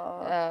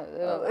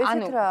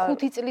 ანუ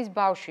 5 წლის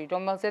ბავშვი,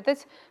 რომელზედაც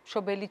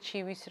მშობელი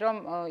ჩივის, რომ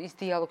ის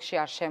დიალოგში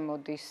არ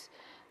შემოდის.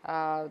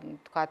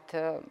 თქვათ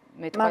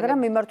მეტყველება. მაგრამ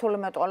მიმართული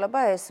მეტყველება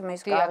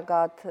ესმის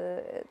კარგად.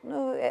 ნუ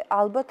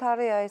ალბათ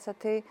არის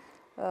ესეთი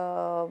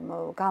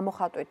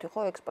გამოხატვითი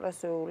ხო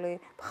ექსპრესიული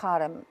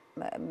მხარე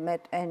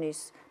ენის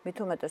მით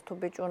უმეტეს თუ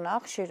ბიჭუნა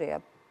ხშირია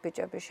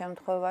ბიჭების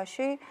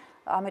შემთხვევაში.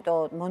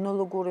 ამიტომ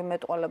მონოლოგური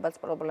მეტყველებაც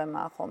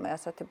პრობლემაა ხოლმე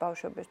ასეთი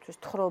ბავშვებისთვის,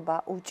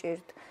 თხრობა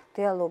უჭირთ,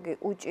 დიალოგი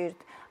უჭირთ.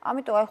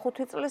 ამიტომ აი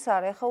 5 წლის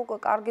არის, ახლა უკვე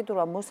კარგი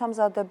დროა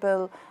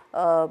მოსამზადებელ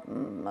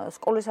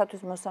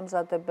სკოლისათვის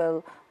მოსამზადებელ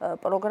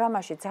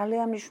პროგრამაში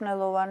ძალიან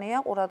მნიშვნელოვანია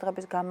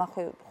ყურადღების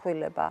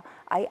გამახვილება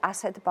აი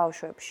ასეთ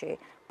ბავშვებში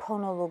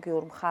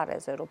ფონოლოგიურ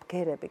მხარეზე, რომ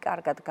ბგერები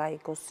კარგად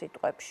გაიგოს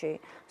სიტყვებში,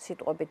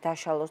 სიტყვები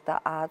დაშალოს და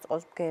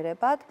ააწყოს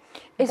ბგერებად.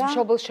 ეს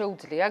მშობელს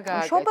შეუძლია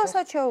გააკეთოს?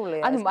 მშობელსაც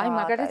შეუძლია. ანუ აი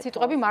მაგალითად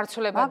სიტყვები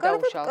მარცვლებად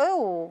დაუშალოს.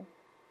 მაგალითად,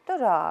 და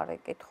რა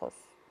არის კითხოს?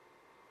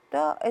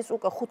 და ეს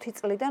უკვე 5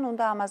 წლიდან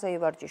უნდა ამაზე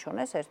ივარჯიშონ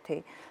ეს ერთი.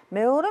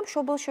 მეორე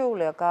მშობელს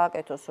შეუძლია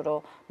გააკეთოს, რომ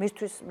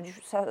მისთვის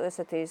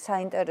ესეთი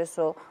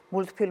საინტერესო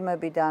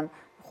მულტფილმებიდან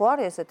ხო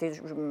არის ესეთი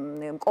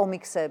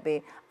კომიქსები,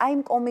 აი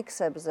იმ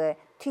კომიქსებზე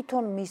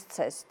თვითონ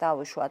მისცეს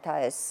დავუშვათ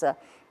ეს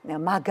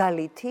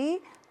მაგალითი,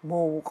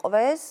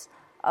 მოუყვეს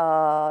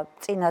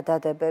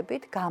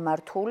წინადადებებით,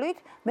 გამართულით,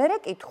 მერე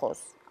კითხოს.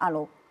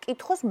 ანუ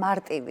კითხოს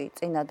მარტივი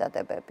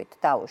წინადადებებით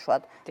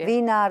დავუშვათ.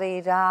 ვინ არის,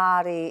 რა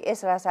არის, ეს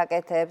რას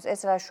აკეთებს,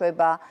 ეს რა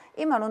შვება,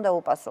 იმან უნდა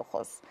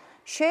უპასუხოს.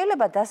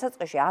 შეიძლება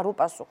დასაწყისში არ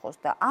უპასუხოს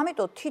და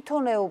ამიტომ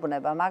თვითონ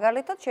ეუბნება,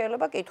 მაგალითად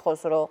შეიძლება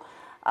კითხოს, რომ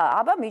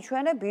აბა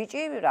მიჩვენე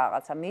ბიჭი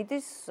რაღაცა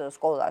მიდის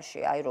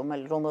სკოლაში, აი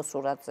რომელ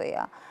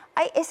სურათზეა.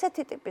 აი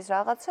ესეთი ტიპის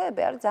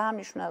რაღაცეები არის ძალიან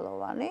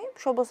მნიშვნელოვანი.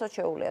 მშობელსაც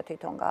შეუძლია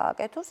თვითონ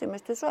გააკეთოს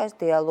იმისთვის, რომ ეს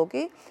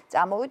დიალოგი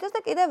წამოვიდეს და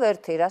კიდევ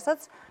ერთი, რასაც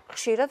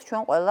ხშირად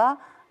ჩვენ ყველა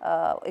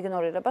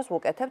იგნორირებას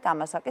ვუკეთებთ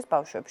ამასაკის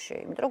ბავშვებში,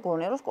 იმიტომ რომ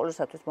გონია რომ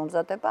სკოლისათვის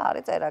მომზადება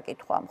არის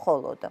წერა-კითხვა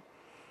მხოლოდ.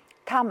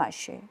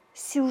 თამაში,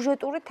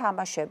 სიუჟეტური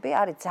თამაშები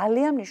არის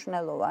ძალიან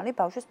მნიშვნელოვანი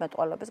ბავშვის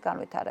მეტყველების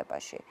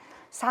განვითარებაში.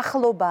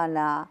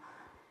 სახლობანა,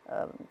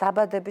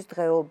 დაბადების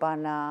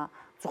დღეობანა,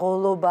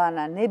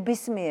 ძღოლობანა,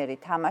 ნებისმიერი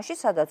თამაში,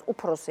 სადაც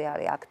უფროსი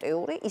არის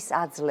აქტიური, ის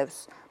აძლევს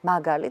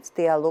მაგალითს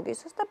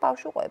დიალოგისას და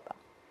ბავშვი ყვება.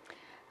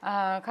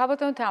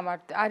 ქაბატონო თამარ,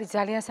 არის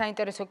ძალიან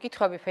საინტერესო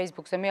კითხვები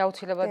Facebook-ზე. მე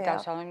აუცილებლად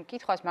დავსვამ იმ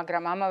კითხვას,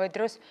 მაგრამ ამავე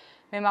დროს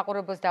მე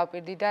მაყურებელს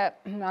დავპირდი და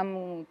ამ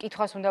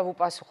კითხვას უნდა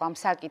ვუპასუხო, ამ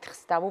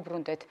საკითხს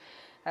დავუბრუნდეთ.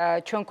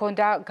 ჩვენ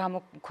გქონდა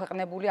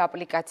გამოქვეყნებული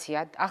აპლიკაცია.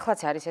 ახლაც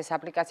არის ეს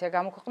აპლიკაცია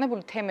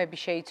გამოქვეყნებული, თემები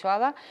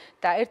შეიცვალა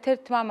და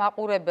ერთ-ერთმა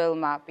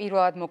მაყურებელმა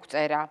პირველად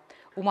მოგწერა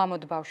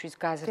უმამოდ ბავშვის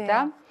გაზრდა.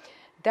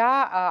 და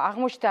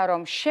აღმოჩნდა,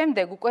 რომ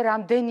შემდეგ უკვე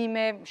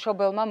რამდენიმე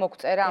მშობელმა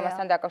მოგწერა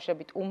ამასთან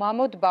დაკავშირებით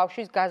უმამოდ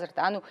ბავშვის გაზრდა.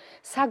 ანუ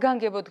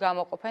საგანგებოდ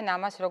გამოყოფენ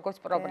ამას როგორც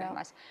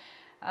პრობლემას.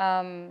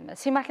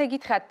 სიმართლე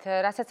გითხრათ,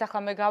 რასაც ახლა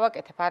მე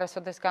გავაკეთებ,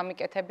 არასოდეს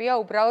გამიკეთებია,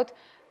 უბრალოდ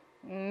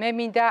მე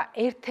მინდა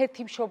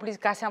ერთ-ერთი მშობლის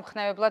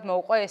გასამხნევებლად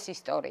მოვყო ეს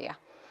ისტორია.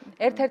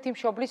 ერთ-ერთი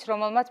მშობლის,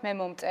 რომელმაც მე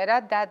მომწერა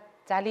და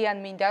ძალიან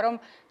მინდა, რომ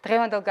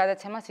დღევანდელ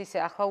გადაცემას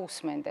ისე ახლა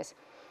უსმენდეს.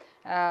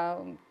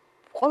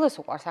 ყველას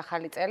უყვარს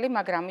ახალი წელი,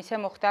 მაგრამ ისე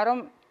მოხდა, რომ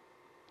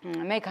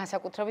მე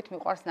განსაკუთრებით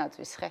მიყვარს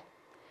ნაძვისხე.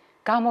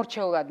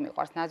 გამორჩეულად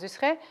მიყვარს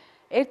ნაძვისხე,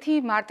 ერთი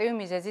მარტივი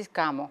მიზეზის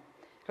გამო.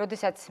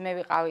 როდესაც მე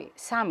ვიყავი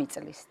 3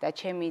 წლის და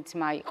ჩემი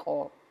ძმა იყო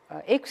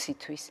 6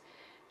 თვის,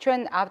 ჩვენ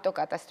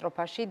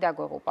ავტოკატასტროფაში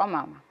დაგვეღუპა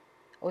მამა.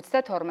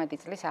 32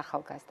 წლის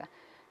ახალგაზრდა.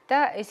 და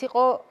ეს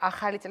იყო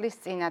ახალი წლის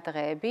წინა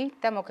დღეები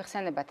და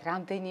მოგეხსენებათ,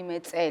 რამდენიმე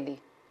წელი,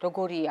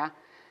 როგორია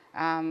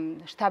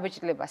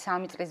შთაბეჭდილება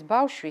 3 წლის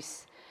ბავშვის,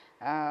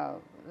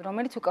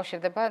 რომელიც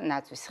უკავშირდება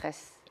ნაძვისხეს.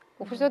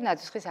 უბრალოდ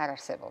ნაძვისხის არ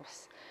არსებობს.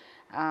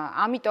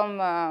 ამიტომ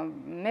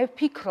მე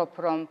ვფიქრობ,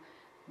 რომ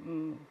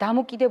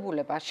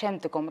დამოკიდებულება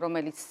შემდგომ,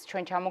 რომელიც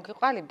ჩვენ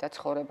ჩამოგიყალიბდა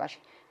ცხოვრებაში,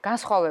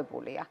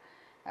 განსხვავებულია.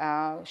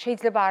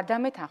 შეიძლება არ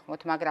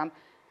დამეთანხმოთ, მაგრამ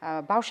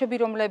ბავშვები,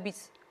 რომლებიც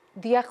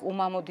დიახ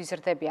უმამოდ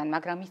იზრდებიან,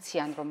 მაგრამ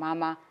იციან, რომ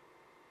მამა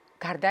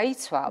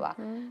გარდაიცვალა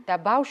და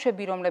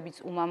ბავშვები, რომლებიც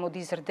უმამოდ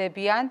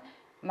იზრდებიან,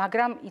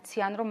 მაგრამ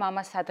იციან, რომ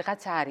მამა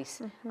სადღაც არის,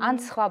 ან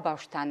სხვა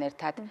ბავშვთან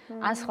ერთად,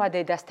 ან სხვა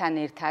დედასთან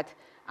ერთად,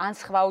 ან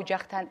სხვა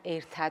ოჯახთან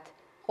ერთად,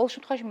 ყოველ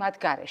შემთხვევაში მათ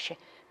გარეშე.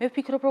 მე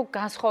ვფიქრობ, რომ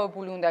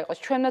განსხვავებული უნდა იყოს.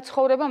 ჩვენმა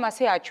ცხოვრებამ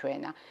ასე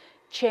აჩვენა.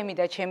 ჩემი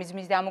და ჩემი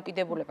ძმის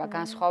დამოკიდებულება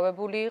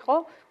განსხვავებული იყო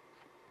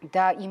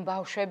და იმ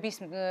ბავშვების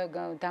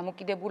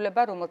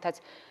დამოკიდებულება, რომელთაც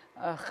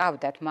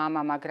ყავდათ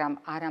მამა, მაგრამ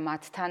არა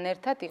მათთან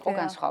ერთად, იყო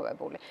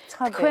განსხვავებული.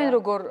 თქვენ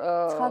როგორ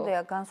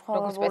ცხადია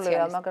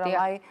განსხვავებულია, მაგრამ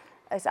აი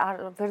ეს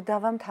ვერ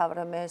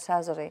დავამთავრე მე ეს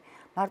აზრი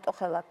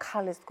მარტოხელა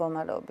ქალის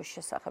მდგომარეობის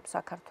შესახებ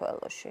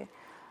საქართველოში.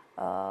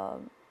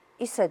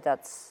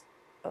 ისედაც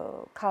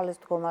ქალის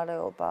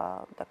მდგომარეობა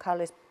და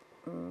ქალის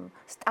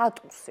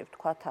სტატუსი,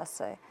 ვთქვათ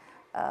ასე,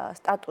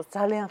 სტატუსი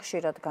ძალიან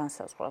ხშირად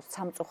განსაზღვრავს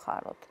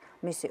სამწუხაროდ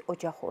მისი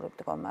ოჯახური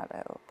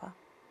მდგომარეობა.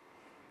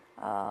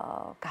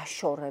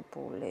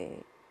 გაშორებული,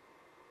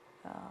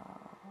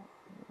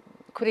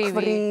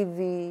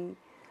 ქვრივი,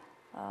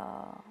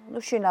 ну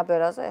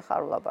შინაბერაზე ეხლა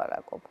არ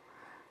ვლაპარაკობ.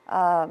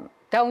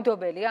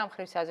 დაუნდობელია ამ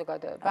ხრივ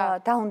საზოგადოება?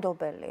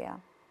 დაუნდობელია.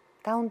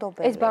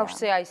 დაუნდობელია. ეს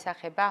ბავშვზე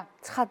აისახება?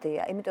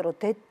 ცხადია, იმიტომ რომ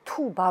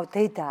თუ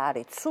დედა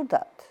არის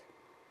ცუდად,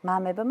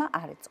 მამებმა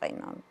არ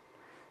იწყინონ.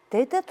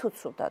 დედა თუ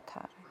ცუდად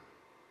არის,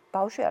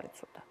 ბავშვი არის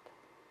ცუდად.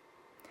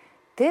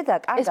 დედა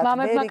კარგად ეს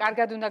მამებმა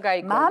კარგად უნდა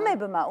გაიგონოს.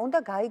 მამებმა უნდა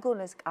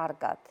გაიგონეს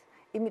კარგად,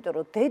 იმიტომ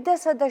რომ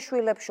დედასა და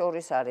შვილებს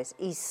შორის არის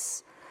ის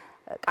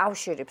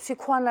კავშირი,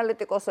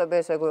 ფსიქოანალიტიკოსები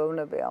ესე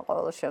გვეუბნებიან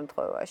ყოველ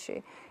შემთხვევაში.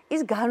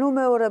 ის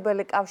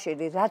განუმეორებელი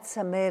კავშირი, რაც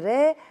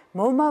მერე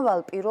მომავალ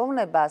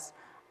პიროვნებას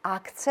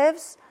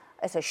აქცევს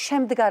ესე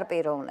შემდგარ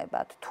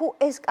პიროვნებად. თუ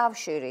ეს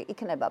კავშირი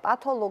იქნება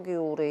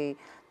პათოლოგიური,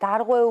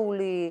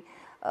 დარღვეული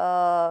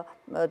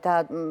და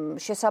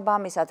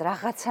შესაბამისად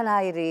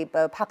რაღაცნაირი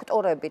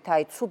ფაქტორებით,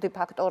 აი ცუდი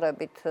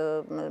ფაქტორებით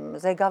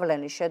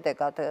ზეგავლენის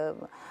შედეგად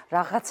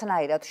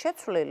რაღაცნაირად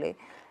შეცვლილი,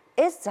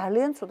 ეს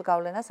ძალიან ცუდ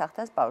გავლენას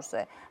ახდენს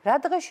ბავშვზე. რა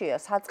დღეშია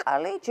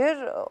საწყალი, ჯერ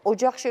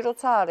ოჯახში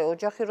როცა არის,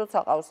 ოჯახი როცა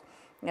ყავს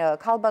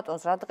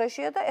ქალბატონს რა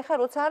დღეშია და ეხლა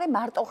როცა არის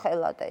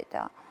მარტოხელა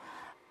დედა.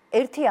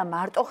 ერთია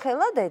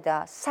მარტოხელა დედა,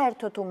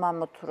 საერთოდ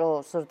უმამოთ რო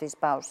ზრდის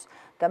ბავშვს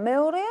და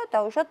მეორეა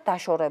დაუშვათ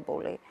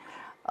დაშორებული.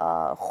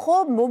 ხო,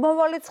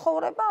 მომავალი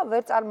ცხოვრება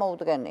ვერ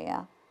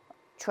წარმოუდგენია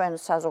ჩვენ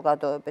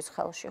საზოგადოების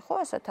ხელში, ხო,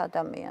 ესეთ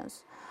ადამიანს.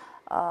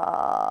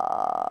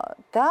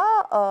 და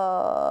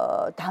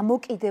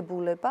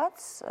დამოკიდებულებაც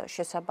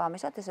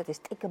შესაბამისად ესეთი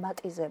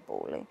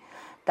სტიგმატიზებული.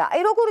 და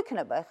აი როგორ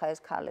იქნება ახლა ეს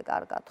ქალი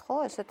კარგად, ხო,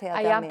 ესეთი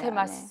ადამიანი. აი ამ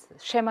თემას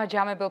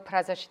შემაჯამებელ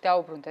ფრაზაში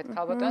დაუბრუნდეთ,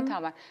 ქალბატონ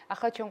თამარ.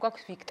 ახლა ჩვენ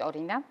გვაქვს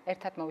ვიქტორინა,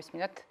 ერთად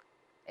მოვისმინოთ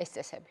ეს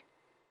წესები.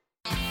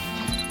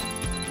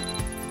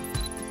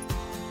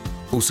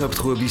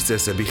 უსაფრთხოების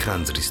წესები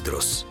ხანძრის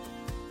დროს.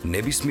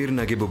 ნებისმიერ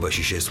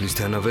ნაგებობაში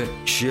შესვლისთანავე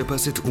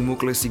შეაფასეთ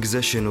უმოკლესი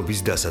გზა შენობის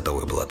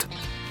დასატოვებლად.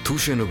 თუ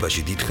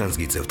შენობაში დიდხანს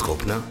გიწევთ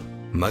ყოფნა,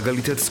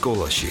 მაგალითად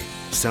სკოლაში,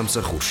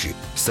 სამსახურში,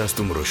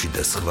 სასტუმროში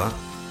და სხვა,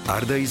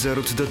 არ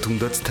დაიზაროთ და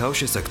თუნდაც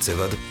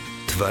თავშესაქცევად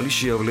თვალი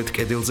შეავლეთ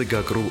კედელზე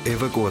გაკრულ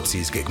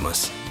ევაკუაციის გეგმას.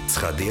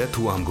 ცხადია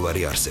თუ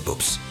ამგვარი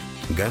არსებობს.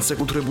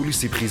 განსაკუთრებული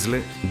სიფხიზლე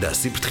და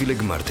სიფრთხილე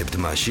გმართებთ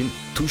მაშინ,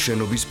 თუ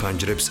შენობის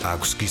ფანჯრებს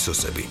აქვს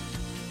გისოსები.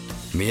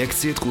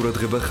 მიაქციეთ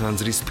ყურადღება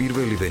ხანძრის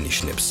პირველივე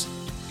ნიშნებს.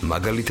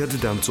 მაგალითად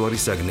დამწვარი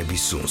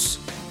საგნების სუნს,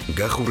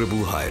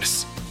 გახურებულ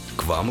ჰაერს,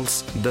 კვამლს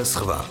და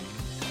სხვა.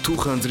 თუ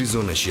ხანძრის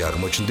ზონაში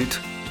აღმოჩნდით,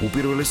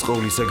 უპირველეს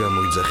ყოვლისა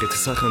გამოიძახეთ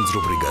სახანძრო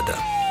ბრიგადა.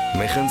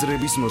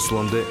 მეხანძრების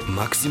მოსვლამდე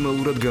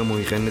მაქსიმალურად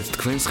გამოიყენეთ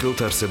თქვენს ხელთ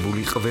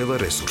არსებული ყველა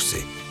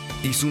რესურსი.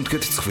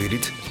 ისუნთქეთ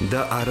ცხვირით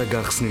და არა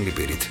გახსნილი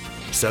პირით.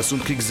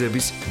 სასუნთქი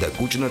გზების და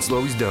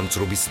კუჭნაწლავის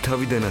დამწვრობის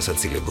თავიდან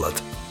ასაცილებლად.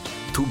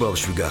 თუ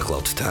ბავშვი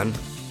გახლავთ თან,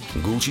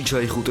 გულში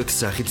ჩაიხუტეთ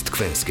სახით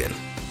თქვენსკენ.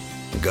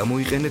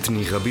 გამოიყენეთ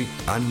ნიღაბი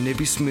ან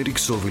ნებისმიერი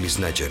ქსოვილის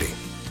ნაჭერი.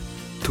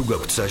 თუ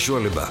გაქვთ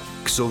საშუალება,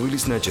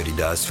 ქსოვილის ნაჭერი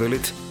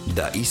დაასველეთ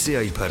და ისე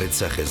აიფარეთ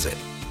სახეზე.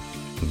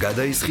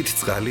 გადაისხით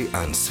წყალი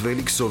ან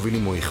სველი ქსოვილი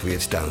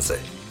მოიხვიეთ ტანზე.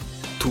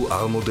 თუ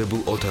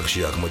ალმოდებულ ოთახში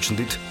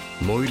აღმოჩნდით,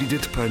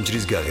 მოირიდეთ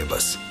ფანჯრის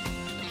გაღებას.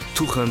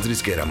 თუ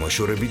ხანძრის კერა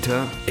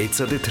მოშორებითაა,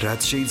 ეცადეთ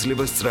რაც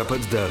შეიძლება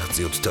სწრაფად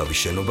დააღწიოთ თავის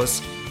შენობას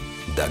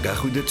და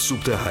გახვიდეთ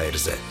სუფთა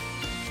ჰაერზე.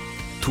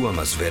 თუ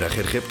ამას ვერ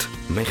ახერხებთ,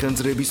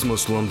 მეხანძრების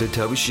მოსვლამდე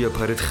თავი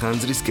შეაფარეთ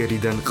ხანძრის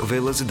კერიდან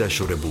ყველაზე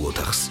დაშორებულ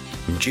ოთახს.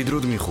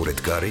 მჭიდროდ მიხურეთ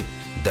კარი,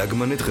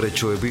 დაგმანეთ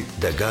ღრეჩოები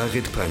და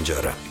გააღეთ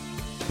ფანჯარა.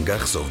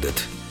 გახსოვდეთ,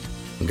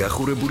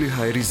 გახურებული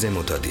ჰაერი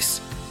ზემოთ ადის.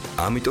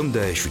 ამიტომ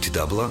დაეშვით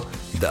დაბლა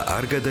და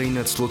არ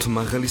გადაინაცვლოთ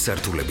მაღალი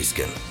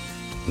სართულებისკენ.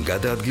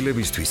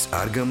 გადაადგილებისთვის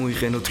არ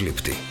გამოიყენოთ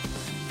ლიფტი.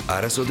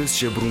 არასოდეს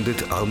შებრუნდეთ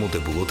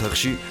ალმოდებულ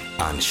ოთახში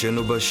ან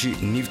შენობაში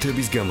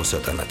ნივთების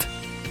გამოსატანად.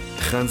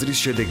 ხანძრის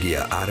შედეგია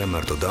არა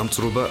მარტო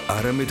დამწვრობა,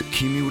 არამედ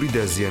ქიმიური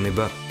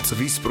დაზიანება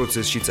წვის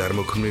პროცესში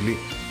წარმოქმნილი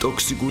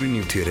ტოქსიკური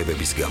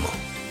ნივთიერებების გამო.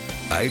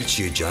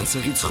 აირჩიეთ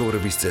ჯანსაღი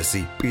ცხოვრების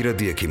წესი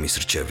პირადი ექიმის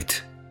რჩევით.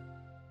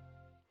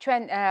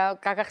 ჩვენ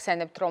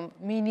გაგახსენებთ, რომ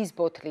მინის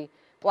ბოთლი,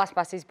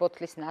 პლასმასის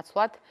ბოთლის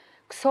ნაცვლად,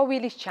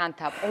 ქსოვილის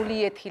ჩანთა,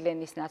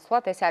 პოლიეთილენის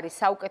ნაცვლად, ეს არის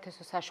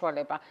საუკეთესო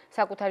საშუალება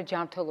საკუთარი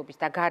ჯანმრთელობის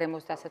და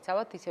გარემოს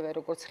დასაცავად, ისევე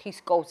როგორც ხის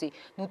კოვზი,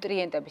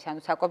 ნუტრიენტების, ანუ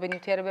საკვები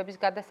ნივთიერებების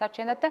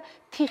გადასარჩენად და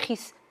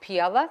თიხის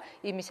ფიალა,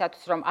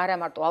 იმისათვის, რომ არა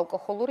მარტო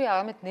ალკოჰოლური,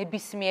 არამედ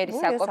ნებისმიერი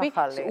საკვები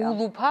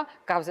ულუფა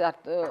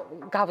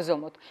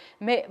გავზომოთ.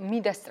 მე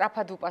მინდა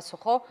სწრაფად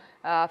უპასუხო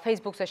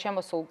Facebook-ზე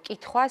შემოსულ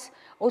კითხვას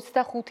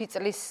 25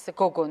 წლის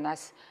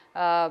გოგონას.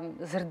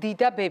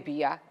 ზრდიდა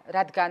ბებია,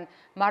 რადგან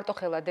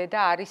მარტოხელა დედა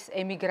არის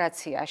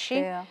ემიგრაციაში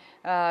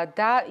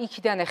და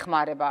იქიდან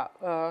ეხმარება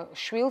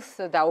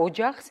შვილს და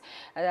ოჯახს.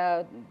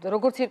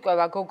 როგორც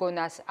ირკვევა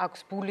გოგონას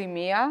აქვს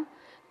ბულიმია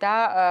და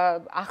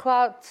ახლა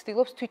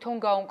ცდილობს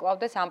თვითონ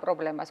გაუმკლავდეს ამ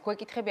პრობლემას.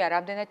 გვეკითხებია,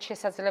 რამდენად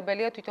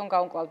შესაძლებელია თვითონ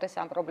გაუმკლავდეს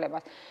ამ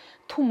პრობლემას.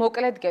 თუ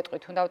მოკლედ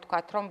გეტყვით, უნდა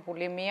ვთქვათ, რომ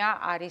ბულიმია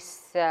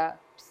არის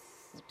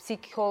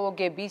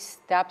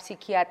ფსიქოლოგების და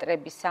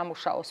ფსიქიატრების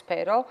სამუშაო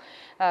სფერო.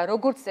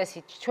 როგორც წესი,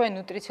 ჩვენ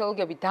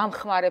ნუტრიციოლოგები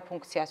დამხმარე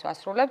ფუნქციას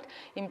ვასრულებთ,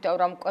 იმიტომ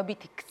რომ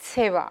კვებითი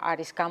ქცევა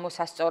არის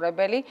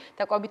გამოსასწორებელი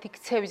და კვებითი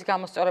ქცევის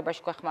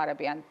გამოსწორებაში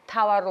გვეხმარებიან.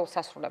 მთავარ როლს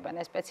ასრულებენ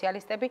ეს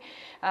სპეციალისტები.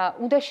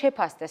 უნდა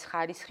შეფასდეს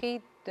ხარისხი,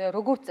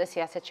 როგორც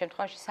წესი, ასეთ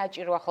შემთხვევაში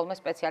საჭიროა ხოლმე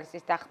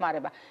სპეციალისტის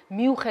დახმარება.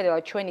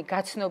 მიუხედავად ჩვენი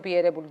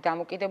გაცნობიერებული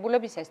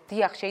დამოკიდებულებისა,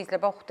 დიახ,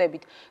 შეიძლება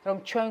ხვდებით, რომ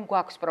ჩვენ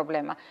გვაქვს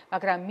პრობლემა,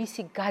 მაგრამ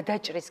მისი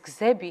გადაჭრის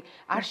გზები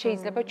არ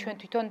შეიძლება ჩვენ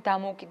თვითონ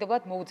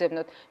დამოუკიდებლად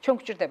მოუძებნოთ. ჩვენ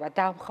გვჭირდება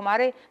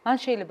დამხმარე, მან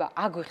შეიძლება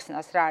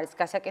აგვიხსნას რა არის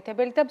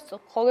გასაკეთებელი და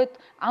მხოლოდ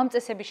ამ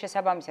წესების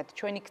შესაბამისად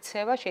ჩვენი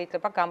ქცევა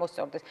შეიძლება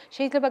გამოსწორდეს.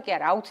 შეიძლება კი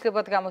არა,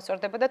 აუცილებლად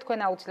გამოსწორდება და თქვენ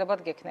აუცილებლად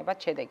გექნებათ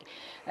შედეგი.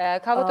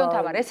 ქალბატონ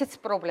თამარ, ესეც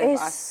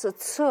პრობლემაა. ეს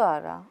ც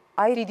არა.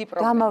 აი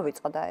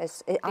გამავიწყდა ეს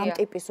ამ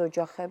ტიპის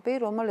ოჯახები,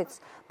 რომელიც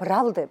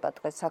მრავლდება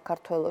დღეს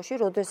საქართველოში,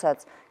 როდესაც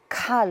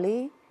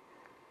ქალი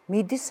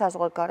მიდის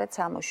საზღვარგარეთ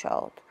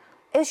სამუშაოდ.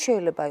 ეს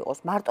შეიძლება იყოს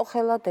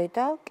მარტოხელა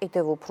დედა,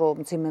 კიდევ უფრო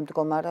მძიმე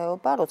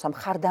მდგომარეობა, როცა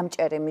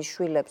მხარდამჭერი მის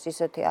შვილებს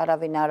ისეთი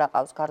არავინ არ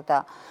აყავს გარდა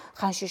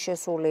ხანში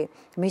შესული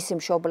მისი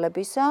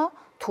მშობლებისა,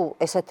 თუ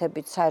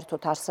ესეთებიც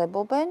საერთოდ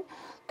არსებობენ,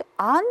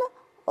 ან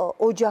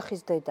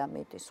ოჯახის დედა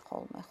მიდის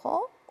ხოლმე, ხო?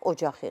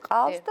 ოჯახი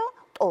ყავს და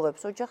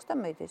ტოვებს ოჯახს და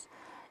მიდის.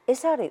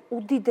 ეს არის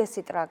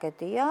უდიდესი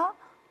ტრაგედია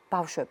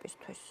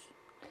ბავშვებისთვის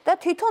და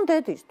თვითონ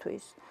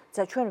დედისთვის.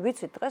 და ჩვენ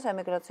ვიცით დღეს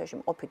ემიგრაციაში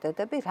მყოფი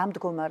დედები რა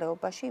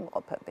მდგომარეობაში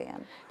იმყოფებიან.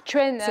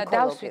 ჩვენ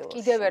დავსვით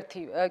კიდევ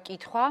ერთი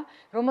კითხვა,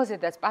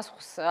 რომელზედაც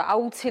პასუხს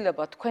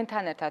აუცილებლად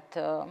თქვენთან ერთად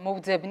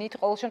მოვძებნით.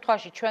 ყოველ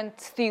შემთხვევაში ჩვენ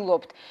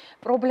ცდილობთ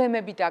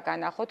პრობლემები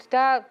დაგანახოთ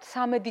და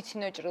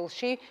სამედიცინო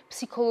ჭრილში,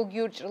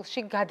 ფსიქოლოგიურ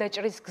ჭრილში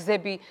გადაჭრის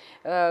გზები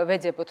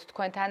ვეძებოთ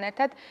თქვენთან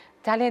ერთად.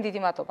 ძალიან დიდი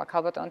მადლობა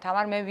ქალბატონო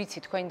თამარ, მე ვიცი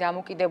თქვენი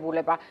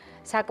დამოკიდებულება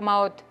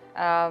საკმაოდ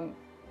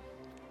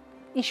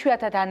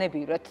იშვიათად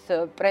ანებივრეთ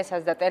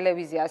პრესას და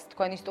ტელევიზიას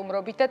თქვენი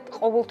სტუმრობით და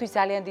ყოველთვის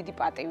ძალიან დიდი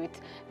პატივით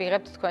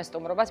ვიღებთ თქვენ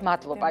სტუმრობას.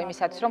 მადლობა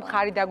იმისათვის, რომ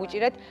ხარი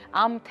დაგვიჭირეთ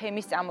ამ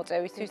თემის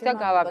წამოწევისთვის და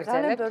გავაგრძელებთ.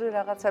 ძალიან ბევრი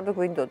რაღაცები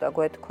გვინდოდა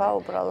გვეთქვა,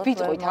 უბრალოდ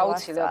ვიტყვით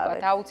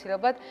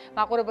აუცილებლად.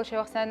 მაყურებელ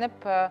შევახსენებ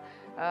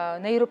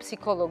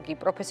ნეიროფსიქოლოგი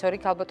პროფესორი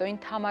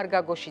ქალბატონი თამარ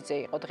გაგოშიძე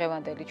იყო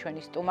დღევანდელი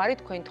ჩვენი სტუმარი.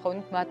 თქვენი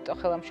თხოვნით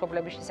მარტოხელა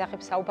მშობლების შესახებ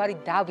საუბარი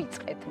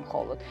დავიწყეთ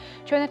მხოლოდ.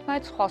 ჩვენ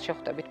ერთმანეთს ხვალ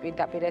შევხვდებით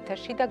პირდაპირ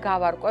ეთერში და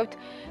გავარკვევთ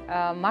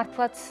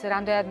მართლაც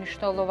რამდენად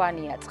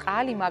მნიშვნელოვანია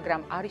წყალი,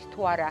 მაგრამ არის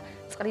თუ არა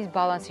წყლის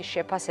ბალანსის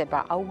შეფასება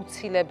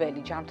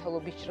აუცილებელი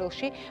ჯანმრთელობის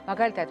ჭრილში,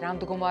 მაგალითად რა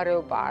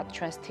მდგომარეობაა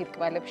ჩვენს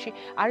თირკმელებში,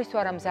 არის თუ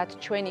არა მზად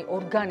ჩვენი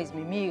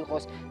ორგანიზმი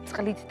მიიღოს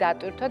წყლით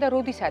დატვირთვა და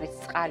როდის არის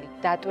წყალი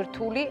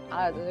დატვირთული,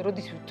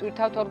 როდის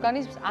ვტვირთავთ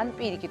ორგანიზმს, ან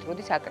პირიქით,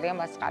 როდის აკლია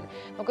მას წყალი.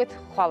 მოგეთ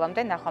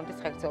ხვალამდე ნახვამდის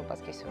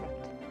ხერხემალობას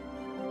გისურვებთ.